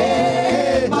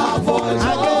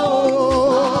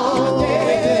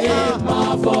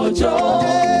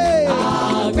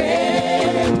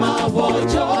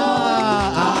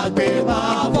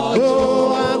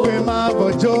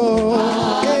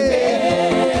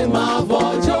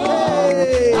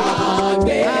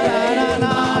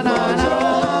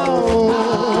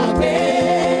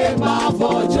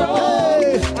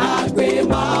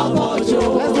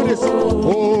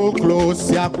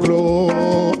Siakro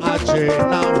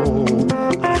achenamo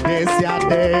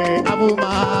adesiade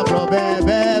abuma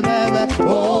probebe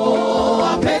oh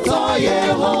apeto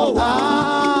Yehowa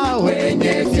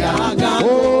wenye fiaga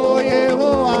oh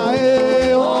Yehowa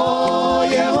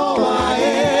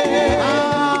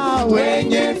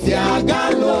wenye fiaga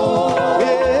lo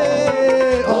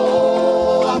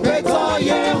oh apeto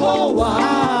Yehowa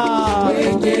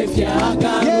wenye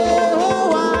fiaga lo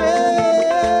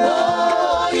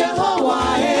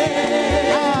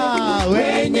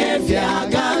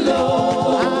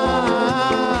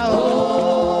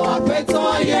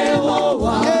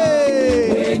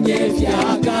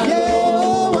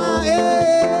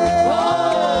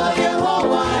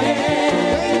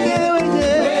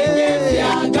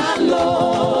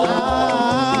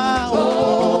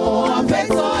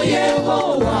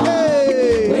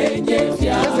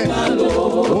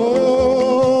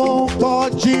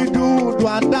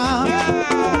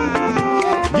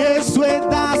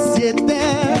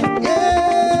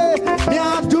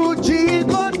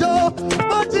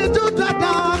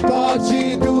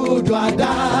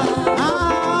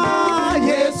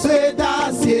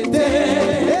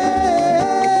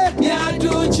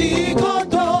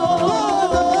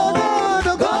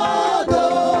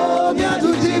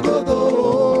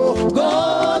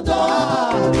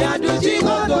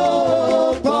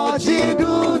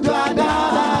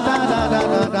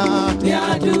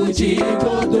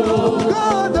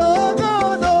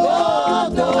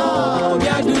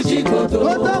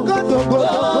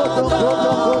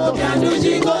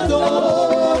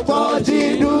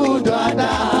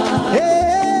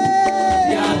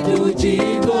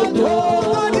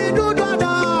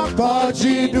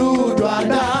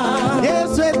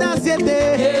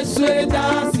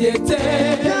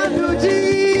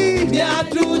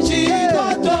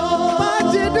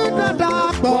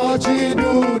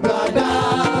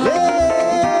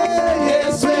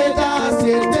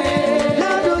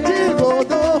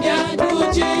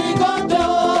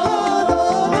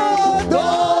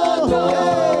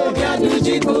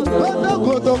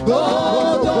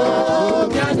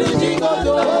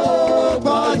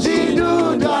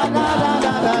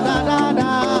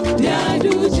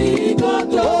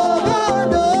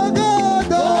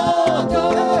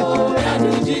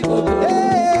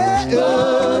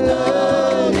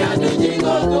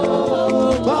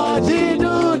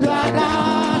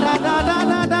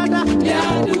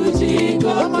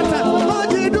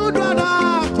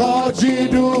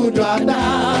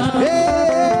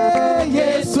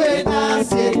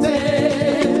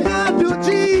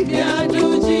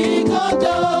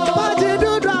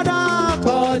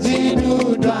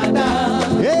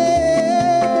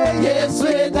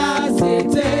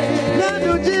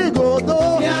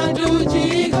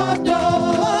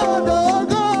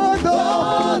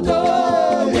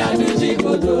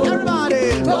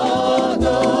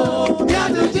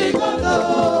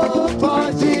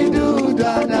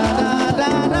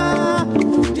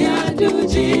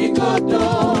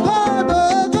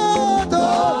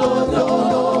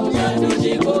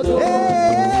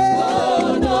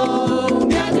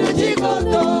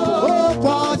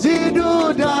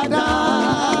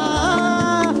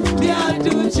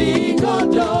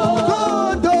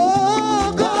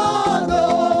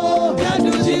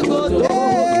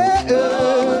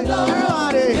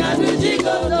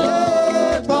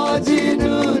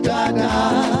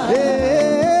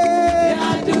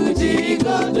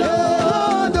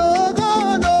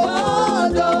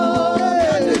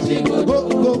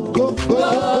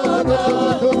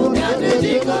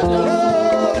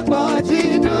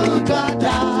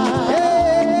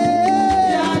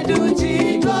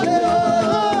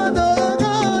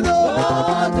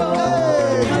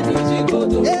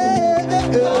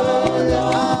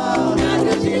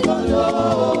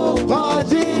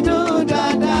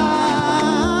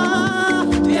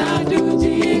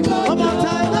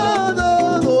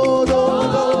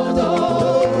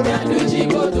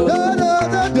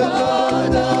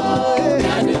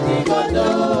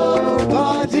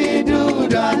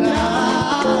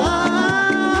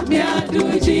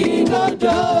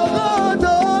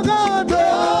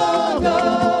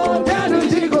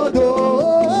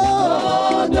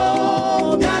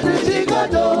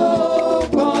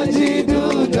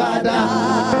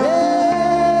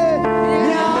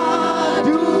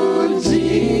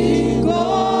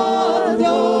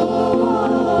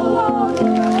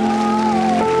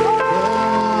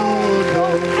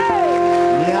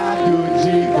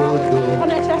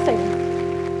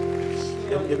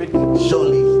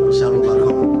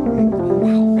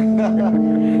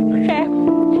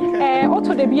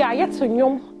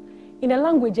in a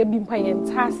language I've been playing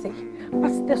fantastic,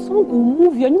 but the song will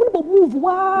move you and you will move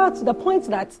to the point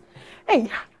that hey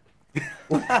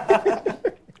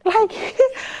like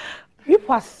you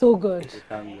are so good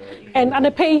and I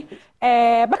pay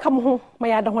back home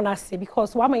my other one I say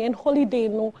because while my end holiday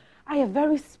no I am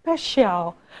very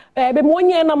special but 1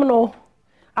 year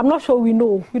I'm not sure we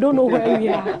don't know where we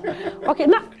are okay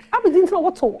now I've been thinking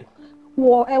what to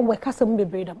war and work as some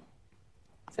baby them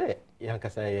say yeah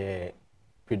cuz I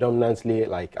predominantly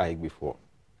like I before.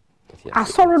 I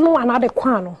saw no another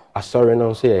kwano. I saw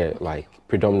no say like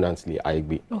predominantly I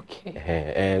be.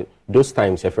 Okay. And those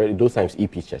times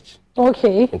EP church.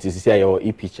 Okay. And to see your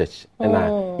EP church and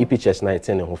EP church night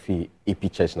and hofi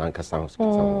EP church na nka sounds.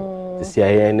 To see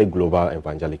any global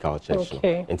evangelical church.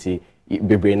 Okay. And see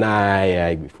bebre na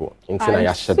I before. Into na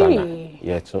ya shedana.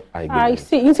 Yeah, so I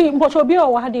see. Into but obi o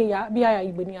wa de ya bi ya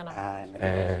igbeni ana.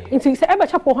 Into say ebe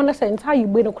chapel 100 how you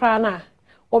be no kra na.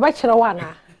 Oh,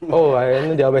 I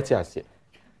know the other yes.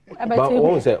 But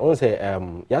on say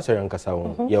yes or yankasa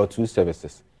you 2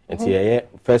 services. And see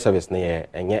first service near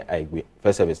and yet I agree.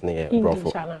 First service near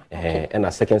brofo. And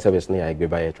a second service near I agree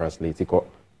by a translator called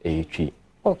a tree.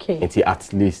 Okay. And see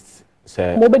at least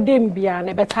say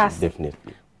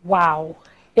definitely. Wow.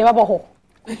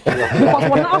 Because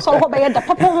when I saw her by the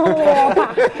papa,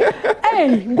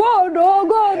 hey, go.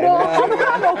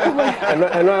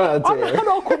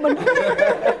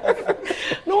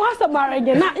 No, as a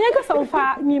marriage, now you can so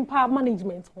far nimpa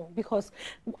management because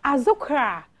as a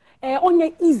cry,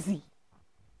 only easy.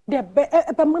 They're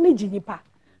managing nipa.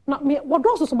 Not me. What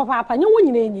also so papa? You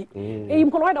want you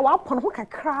you can write a wap on who can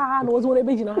cry. No, was one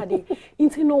baby na hadi.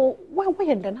 Into no, why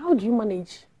then? How do you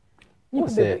manage? You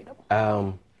say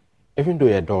even though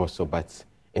you're door so but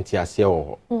ntiasia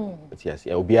or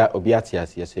ntiasia obi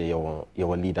atiasia say your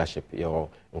leadership your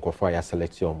nkofo ya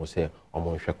select your mo say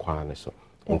omo hwe kwan so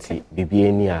nti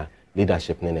bibie ni a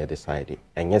leadership ne decide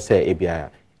enye say ebia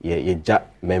ye ja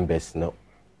members no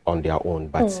on their own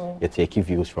but you take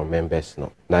views from members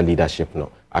no na leadership no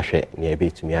ahwe ne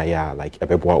ebetumi aya like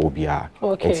ebeboa obi a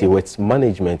nti with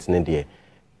management ne there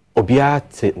obi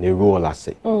at ne role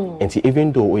ase nti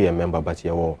even though we are member but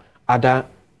you other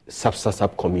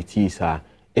sub committees are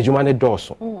ejumane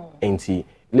doso enti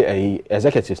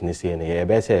executives ni say na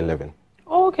be say 11.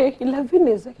 Okay, 11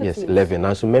 executives. Yes, 11.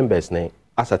 And so members na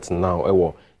as at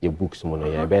now your books mo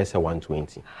na be say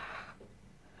 120.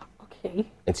 Okay.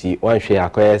 Enti one share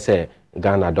akoye say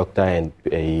Ghana doctor and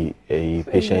a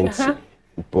patient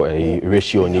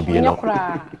ratio ni bi no.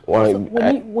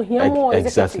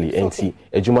 Exactly. Enti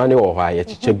ejumane wo ha ye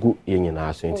chichegu ye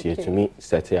nyina so enti to me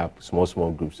set up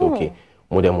small groups. Okay.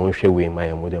 Modern Monshwe,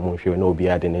 my modern Monshwe, no be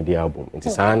adding the album.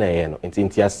 It's Sana, and it's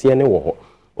Intiasiane war,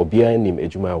 or be a name,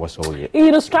 Ejuma was all yet.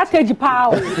 In a strategy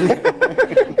power,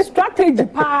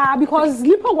 because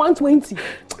Lipa 120,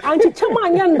 and Chama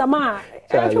Yandama,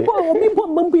 and people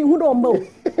who don't know.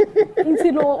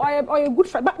 I a good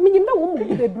try, but me, you know,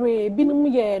 the brave,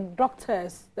 being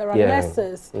doctors, there are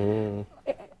nurses.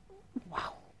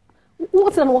 Wow.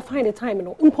 What's an what find the time, you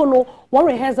know? Impono, one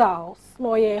rehearsals,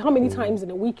 no, how many times in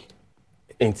a week?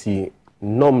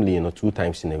 Normally, 2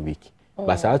 times in a week.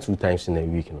 But I 2 times in a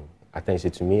week, I think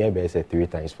to me, I say 3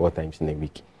 times, 4 times in a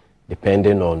week,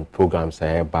 depending on programs.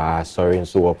 I buy sorry and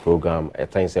so program. At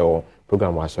times, say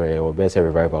program was sorry or best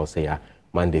revival. Say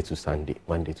Monday to Sunday.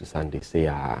 Say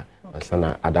and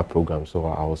some other programs so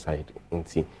outside.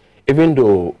 Even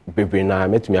though Bebrina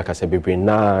met me, I can say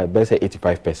Bebrina best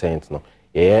 85%. No,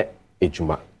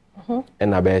 ejuma.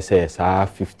 And I say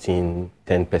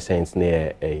 15-10%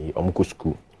 near a Omuku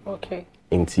school. Okay.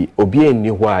 Inti obi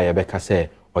ni why I beka say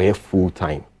or full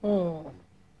time.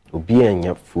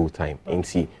 Obi full time.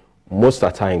 Inti most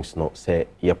of the times no say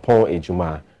your pon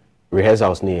ejuma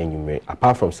rehearsals near you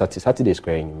apart from Saturday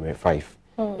square you 5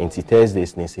 into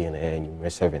Thursdays near saying you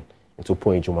 7 into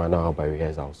point juma now by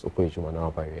rehearsals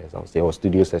there was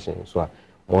studio session so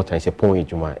more times a point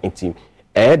juma into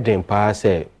then pass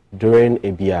during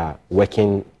a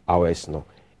working hours no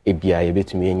a bit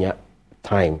to me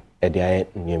time at the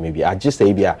maybe I just say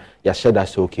you share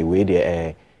that okay way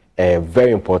there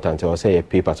very important I say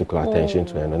pay particular attention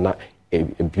to and not a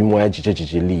bit more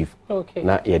leave. Okay.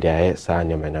 Not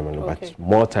but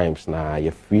more times now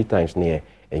your free times near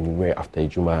and you wear after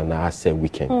Juma and I say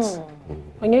weekends.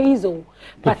 When you easy.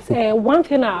 But one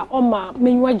thing on my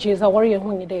main wages I worry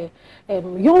when you there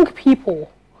young people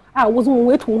I wasn't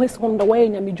waiting to on the way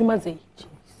in Juma.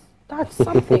 That's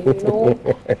something, you know.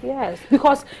 Yes.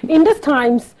 Because in these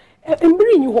times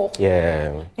bring you home.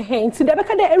 Yeah. Hey, see, the back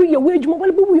of the area where you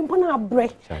mobile be upon our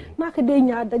break.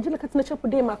 Nakadenya, the Jellicat Nature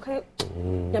Podema,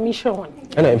 Yamisha.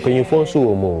 And I'm paying phone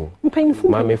so more. Paying for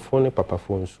my phone, papa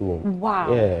phone soon.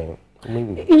 Wow. Yeah.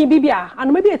 In Bibia,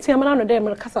 and maybe a Tiaman them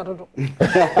and Casado.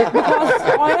 Because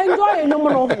I enjoy no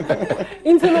more.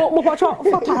 Into no more for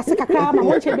Tasaka, I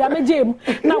want to be a gym.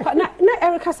 Now, not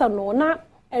Eric Casano, not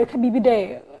Eric Bibi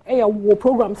there.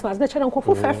 Programs as the channel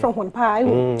for fair from one pie.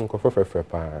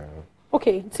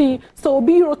 Okay, see, so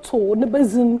be your tour, the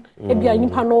basin, a be a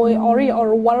pano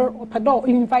or war or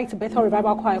invite better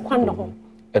revival choir, Quanda home.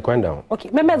 A Quanda. Okay,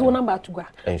 members will number to go.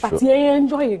 But you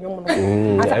enjoy it.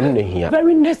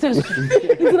 Very necessary.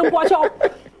 It's a watch out.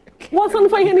 What's on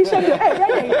fire any shadow?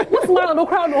 Hey, what's my no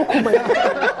crowd or come?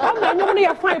 I'm not only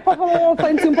a fine papa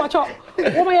plenty watch out.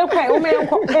 Oh my okay, oh my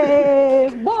okay.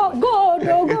 Go.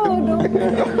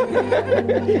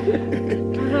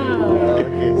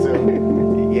 Okay, so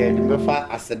yeah, the before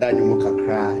I said that you muka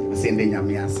cry, you say the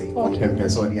nyame ase. On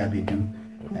person dey abedu.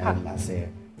 I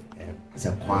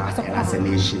say kwa and as a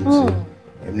nation too.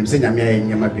 You say nyame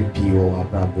nyama bepi o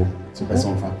abrabo. So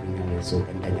person fa so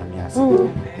and nyame ase.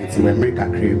 It's when America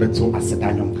create beto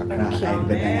asedanyom kakra I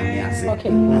be nyame ase.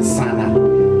 And sana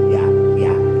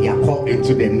ya call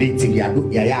into the native ya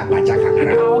agbaja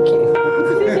kakra. Okay.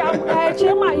 This ya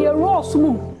chema ye raw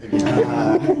smooth.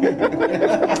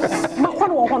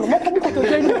 Makwan wo hono mokom ko to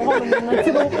jeni wo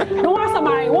hono no answer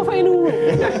my wo fa inu.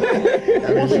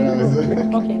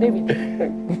 Okay, David.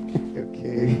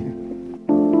 Okay.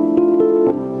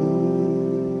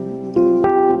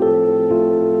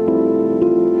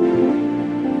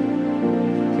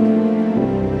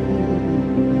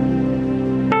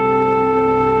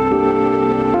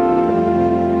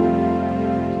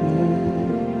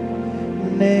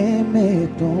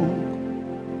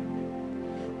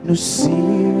 No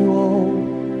siro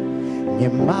nye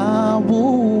mabu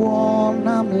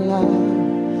onamla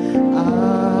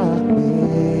abeko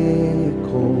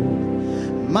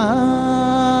madane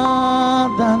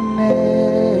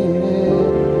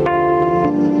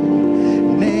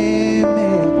ne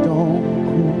me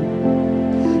donku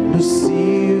no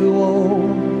siro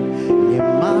nye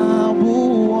mabu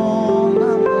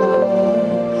onamla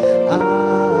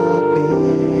abeko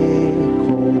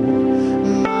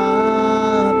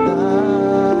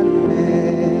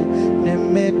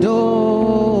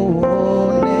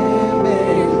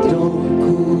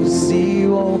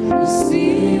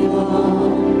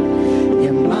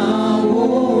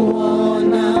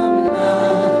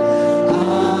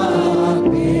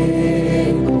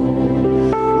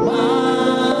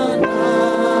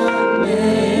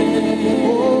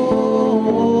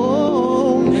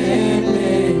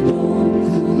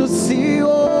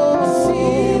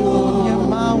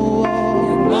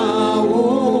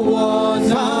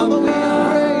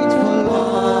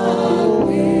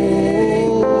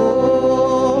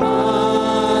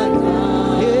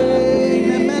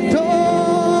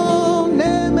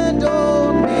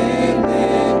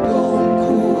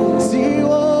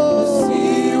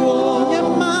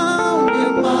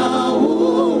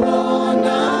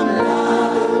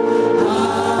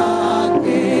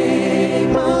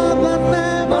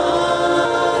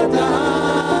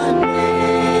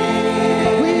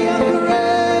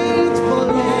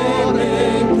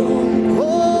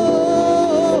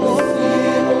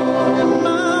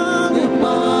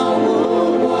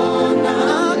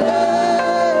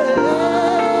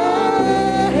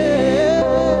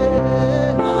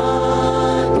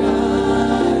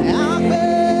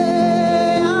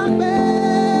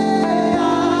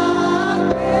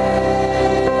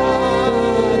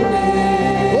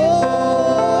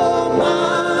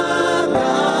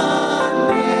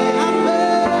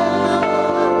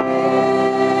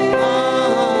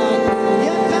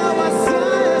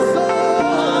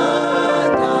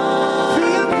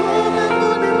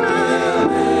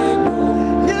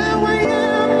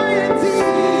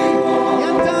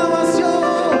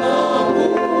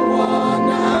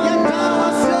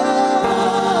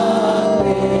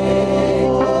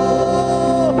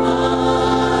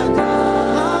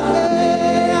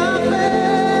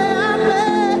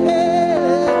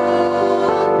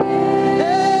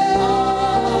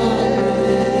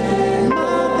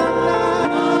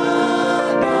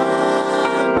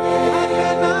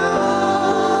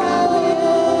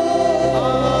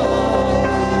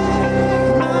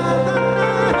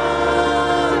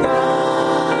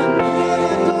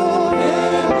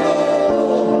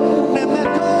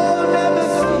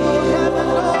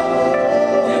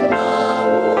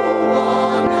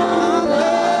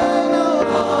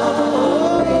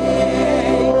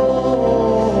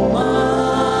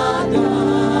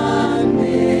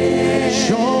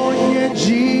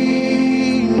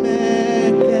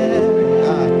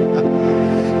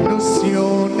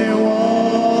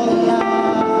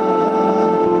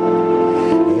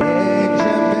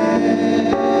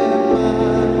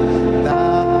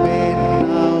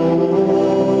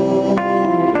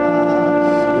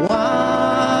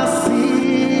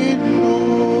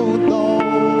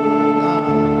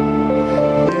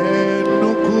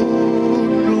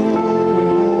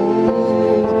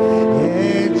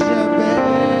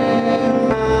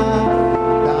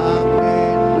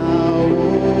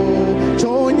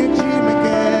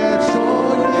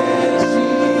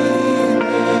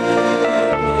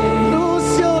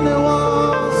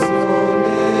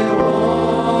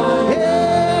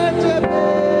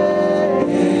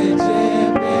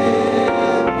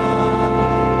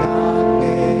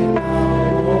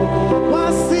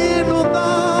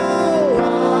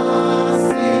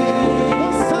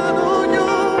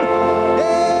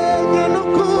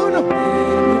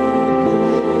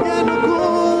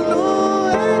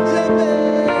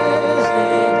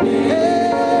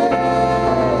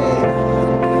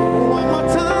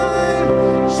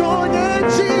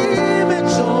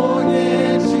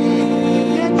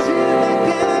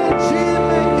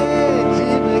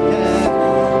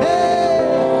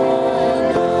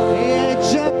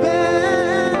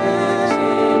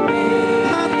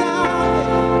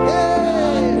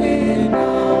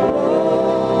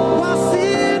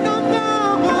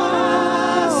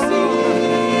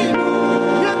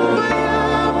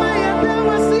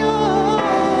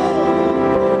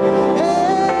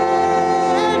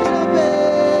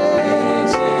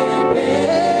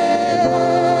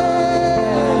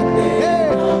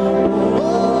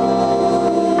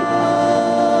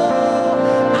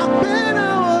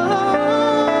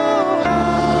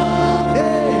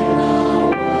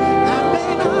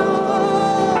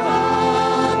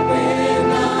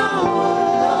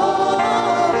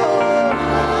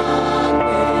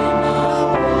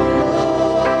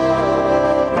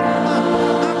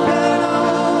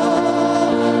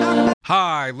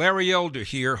Larry Elder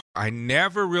here. I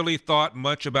never really thought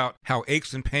much about how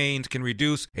aches and pains can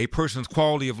reduce a person's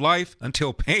quality of life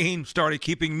until pain started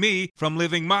keeping me from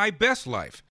living my best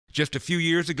life. Just a few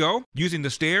years ago, using the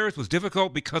stairs was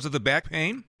difficult because of the back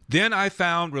pain. Then I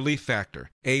found Relief Factor,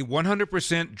 a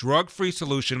 100% drug-free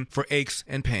solution for aches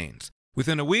and pains.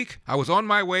 Within a week, I was on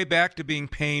my way back to being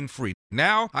pain-free.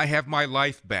 Now I have my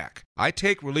life back. I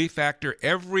take Relief Factor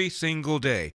every single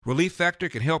day. Relief Factor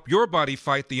can help your body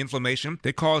fight the inflammation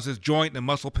that causes joint and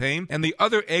muscle pain and the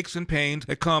other aches and pains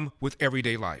that come with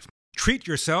everyday life. Treat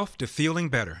yourself to feeling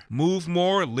better. Move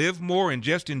more, live more, and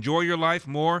just enjoy your life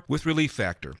more with Relief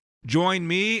Factor. Join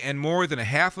me and more than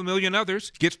 500,000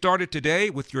 others. Get started today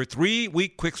with your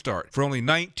 3-week quick start for only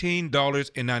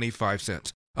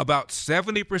 $19.95. About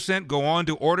 70% go on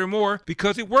to order more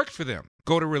because it works for them.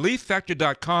 Go to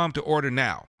ReliefFactor.com to order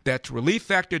now. That's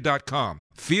ReliefFactor.com.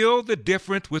 Feel the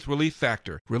difference with Relief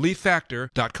Factor.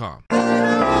 ReliefFactor.com.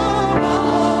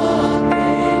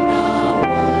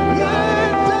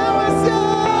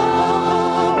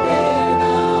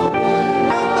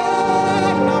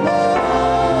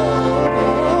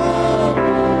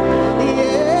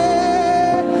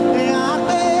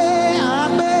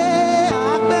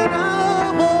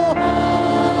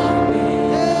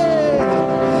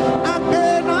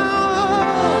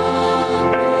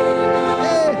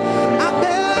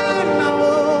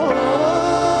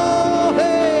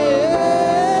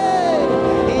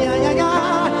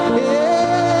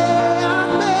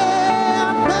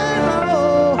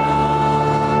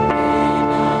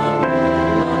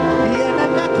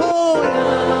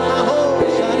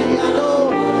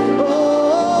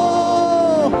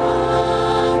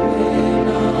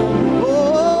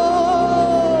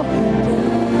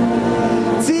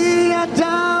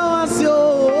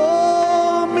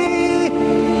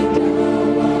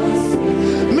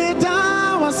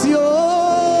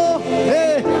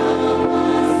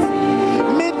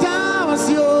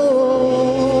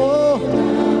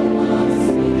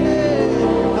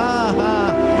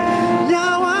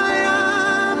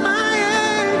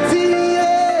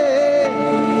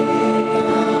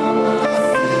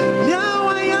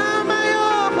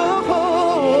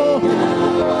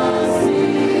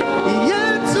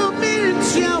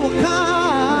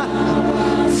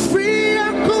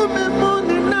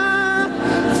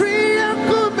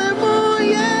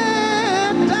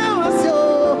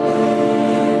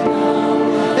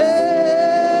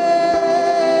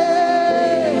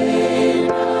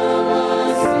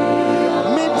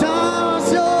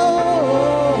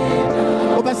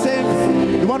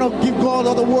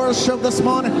 Worship this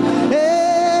morning.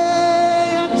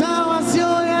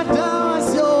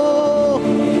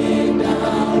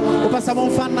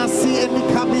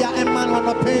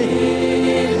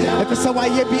 If it's a way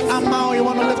you be a mouth, you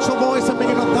want to lift your voice and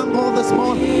begin to thank God this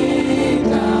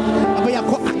morning.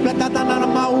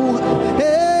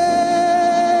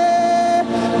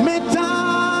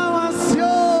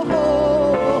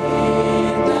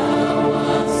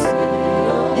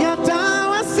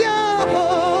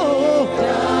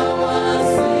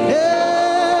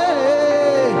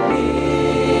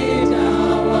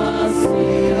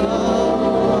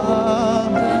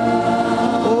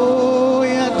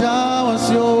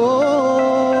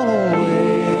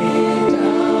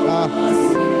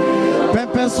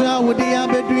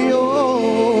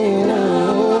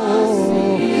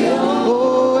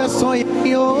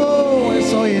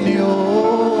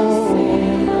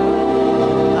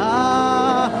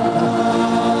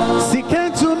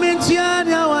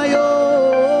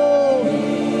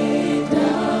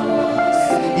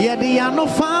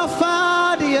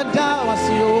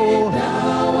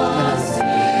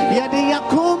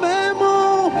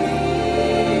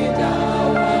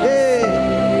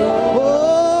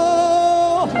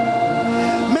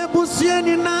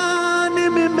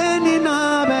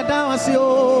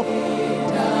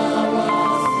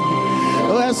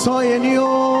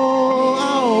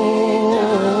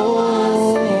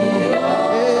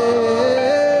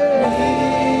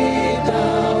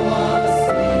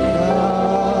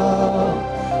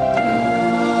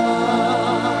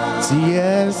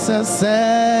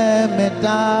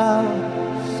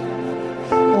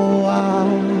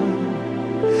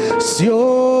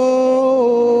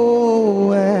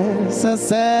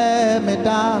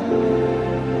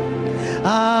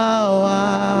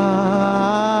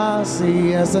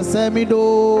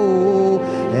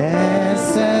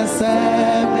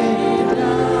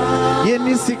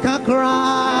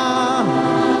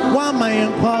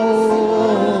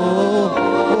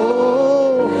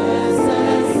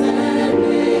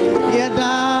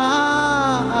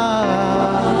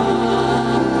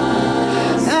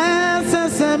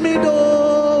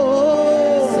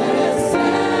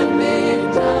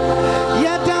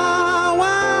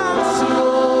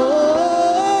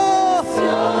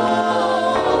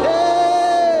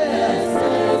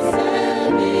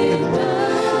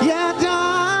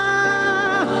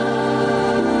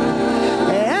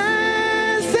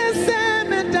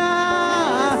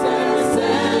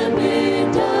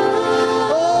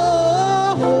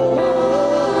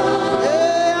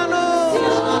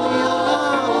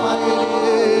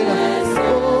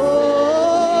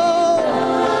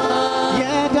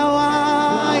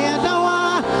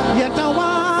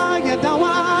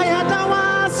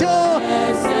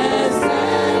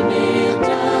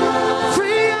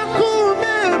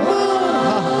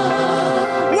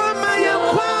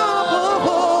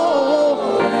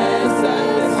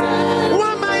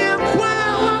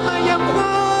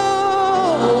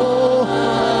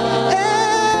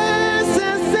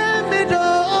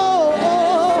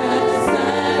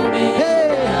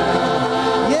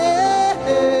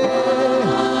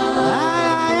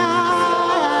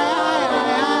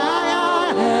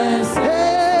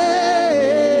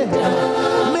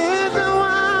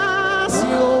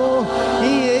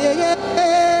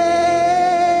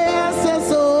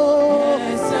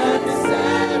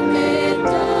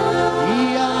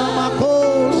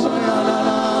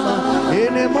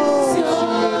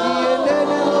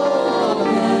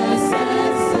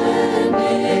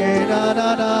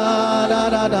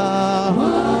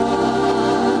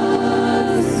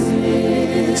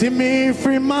 me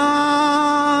free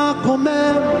ma come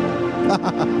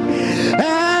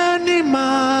any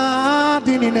ma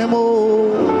dinimo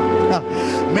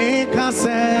make us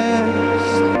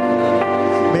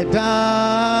me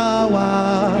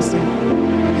dawas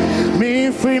me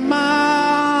free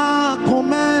ma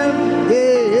come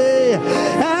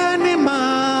any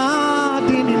ma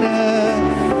dinine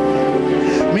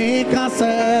make us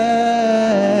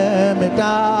me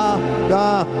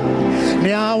da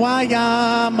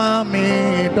Niawaya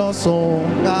mami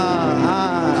dosonga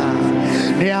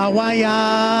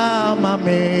Niawaya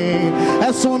mami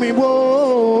esumi wo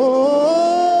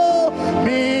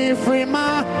mi free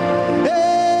ma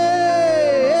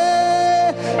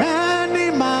any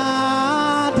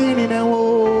ma dinine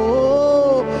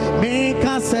wo mi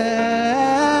kase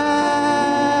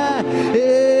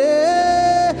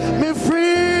mi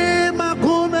free ma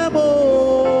kumemo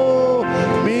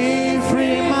mi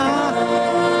free ma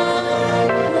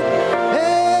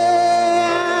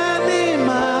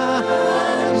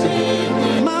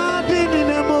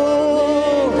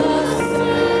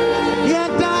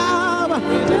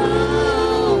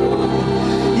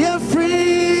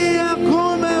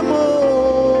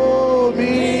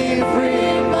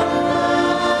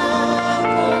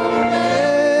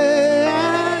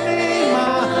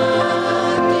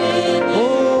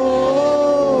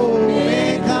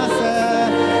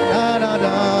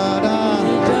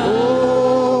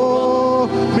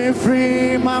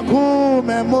free my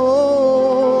kumemo,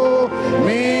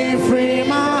 me free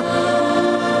my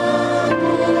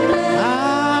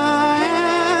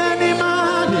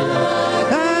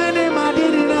anybody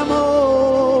dinamo,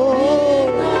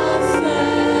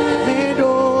 me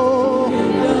do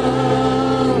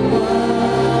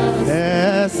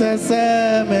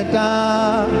meta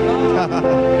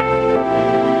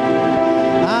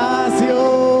asio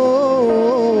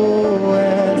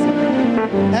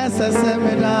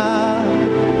semeda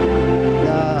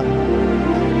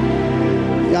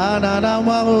ya na na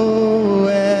ma o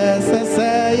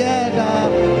yeda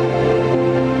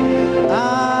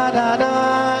ada da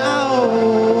o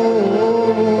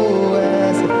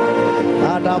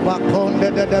ada bakonde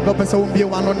de pesa umbi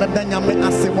wano na danya me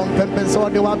ase mon pempen so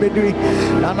de wa bedui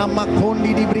na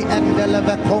makondi di bri endele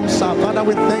ve konsa. Father,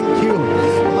 we thank you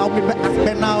now we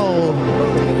be now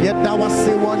yet that was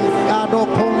say one ado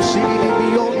konsi di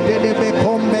beyond de be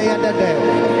kombe ya de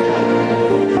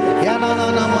ya na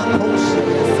makosi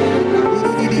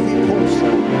di be konsa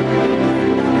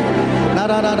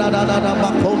na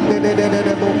makonde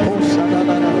de bo konsa na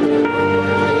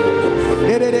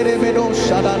de me do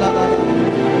sha na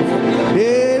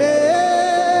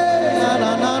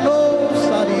no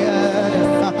saria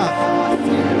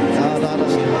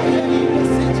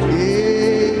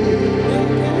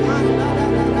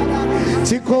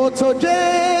Tikoto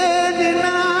jeni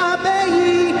na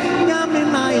beyi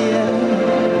nyaminaye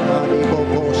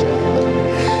adibokosha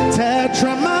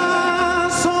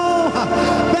tetramaso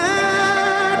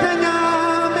bed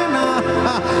nyamina.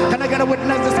 Can I get a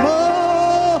witness this morning?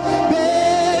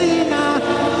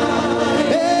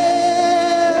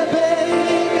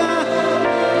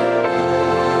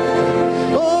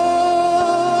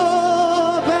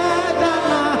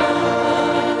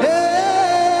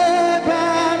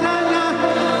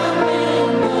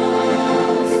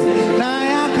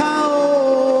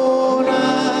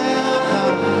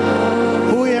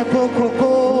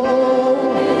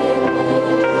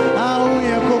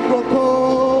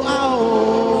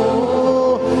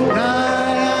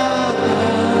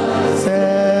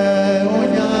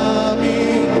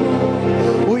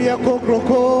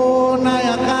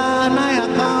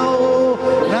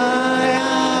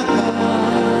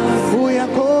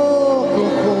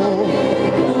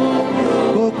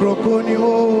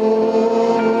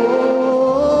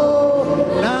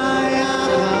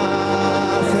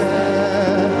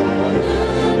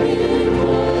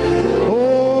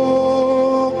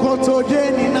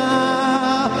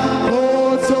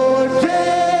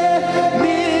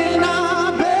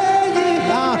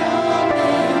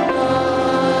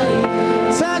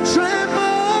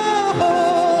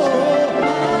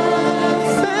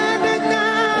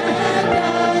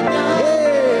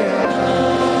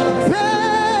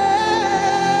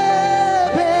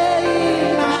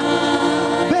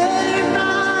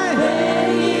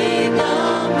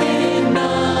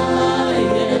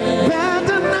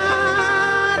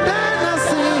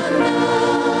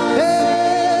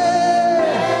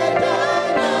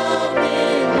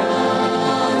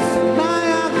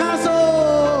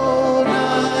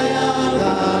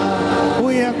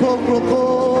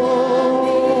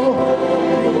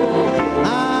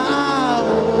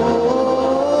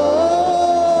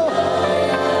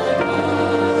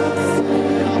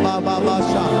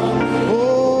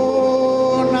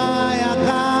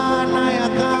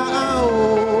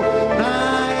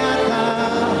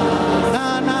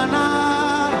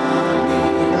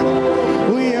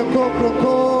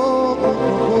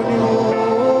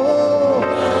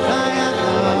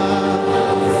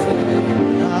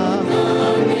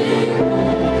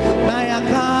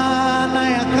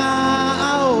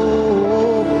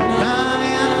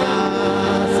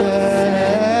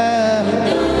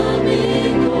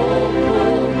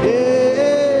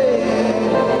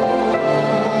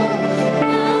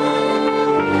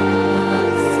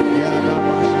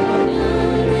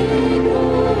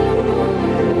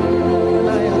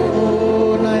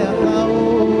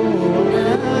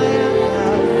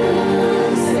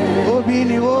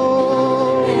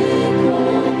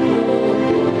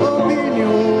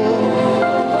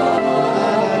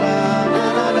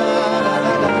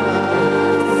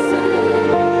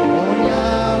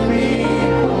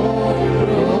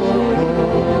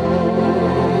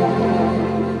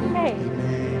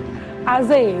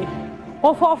 Jose,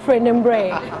 what for friend and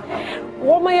bread.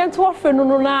 What my aunt to friend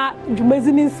no na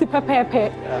jumezini si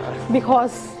pepe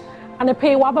because and I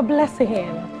pay waba blessing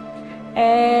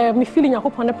him. Me feeling your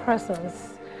hope on the presence.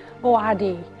 Oh, I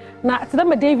did. Now, to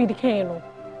them, David Kano,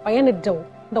 I end it do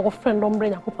the friend don't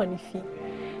bring a hope on the fee.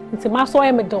 It's a mass or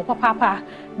a do, papa,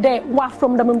 they walk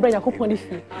from the membrane a coupon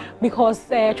fee because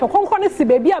Chokon see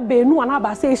baby a benu and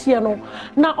Abba says she no,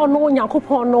 not on no young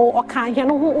coupon or can't hear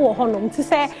no or honum to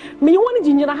say, me one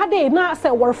ginger had a not say,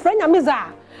 we're friend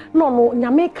Yamiza. No,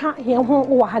 Yamaka here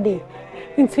home or had a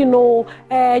into no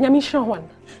Yamisha one.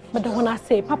 But when I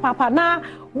say, Papa, now,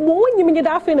 when you mean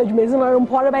that finish, Mason or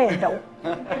Emporium,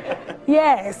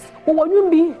 yes, what you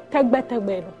be take better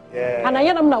bed. And I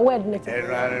am not wedding it.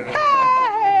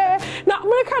 Now,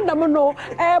 American Damano,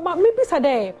 but maybe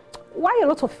today, why a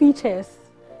lot of features?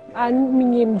 And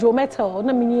meaning Joe Metal,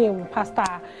 no meaning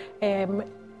Pastor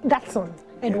Datsun,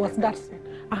 Edward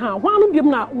Datsun. One of them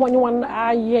not one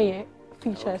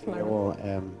features.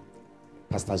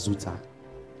 Pastor Zuta.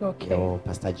 Okay.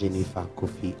 Pastor Jennifer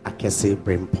Kofi Akese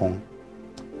Brempong.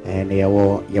 And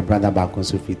your brother back on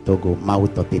Sophie Togo,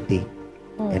 Mauto Tete.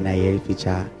 And I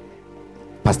feature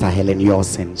Pastor Helen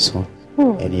Yorsen. So,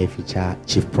 and I feature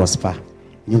Chief Prosper.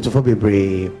 You to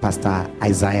be Pastor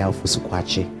Isaiah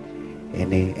Fusukwachi.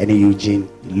 And Eugene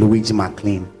Luigi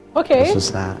McLean. Okay.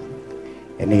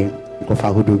 And go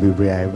for who do be brave.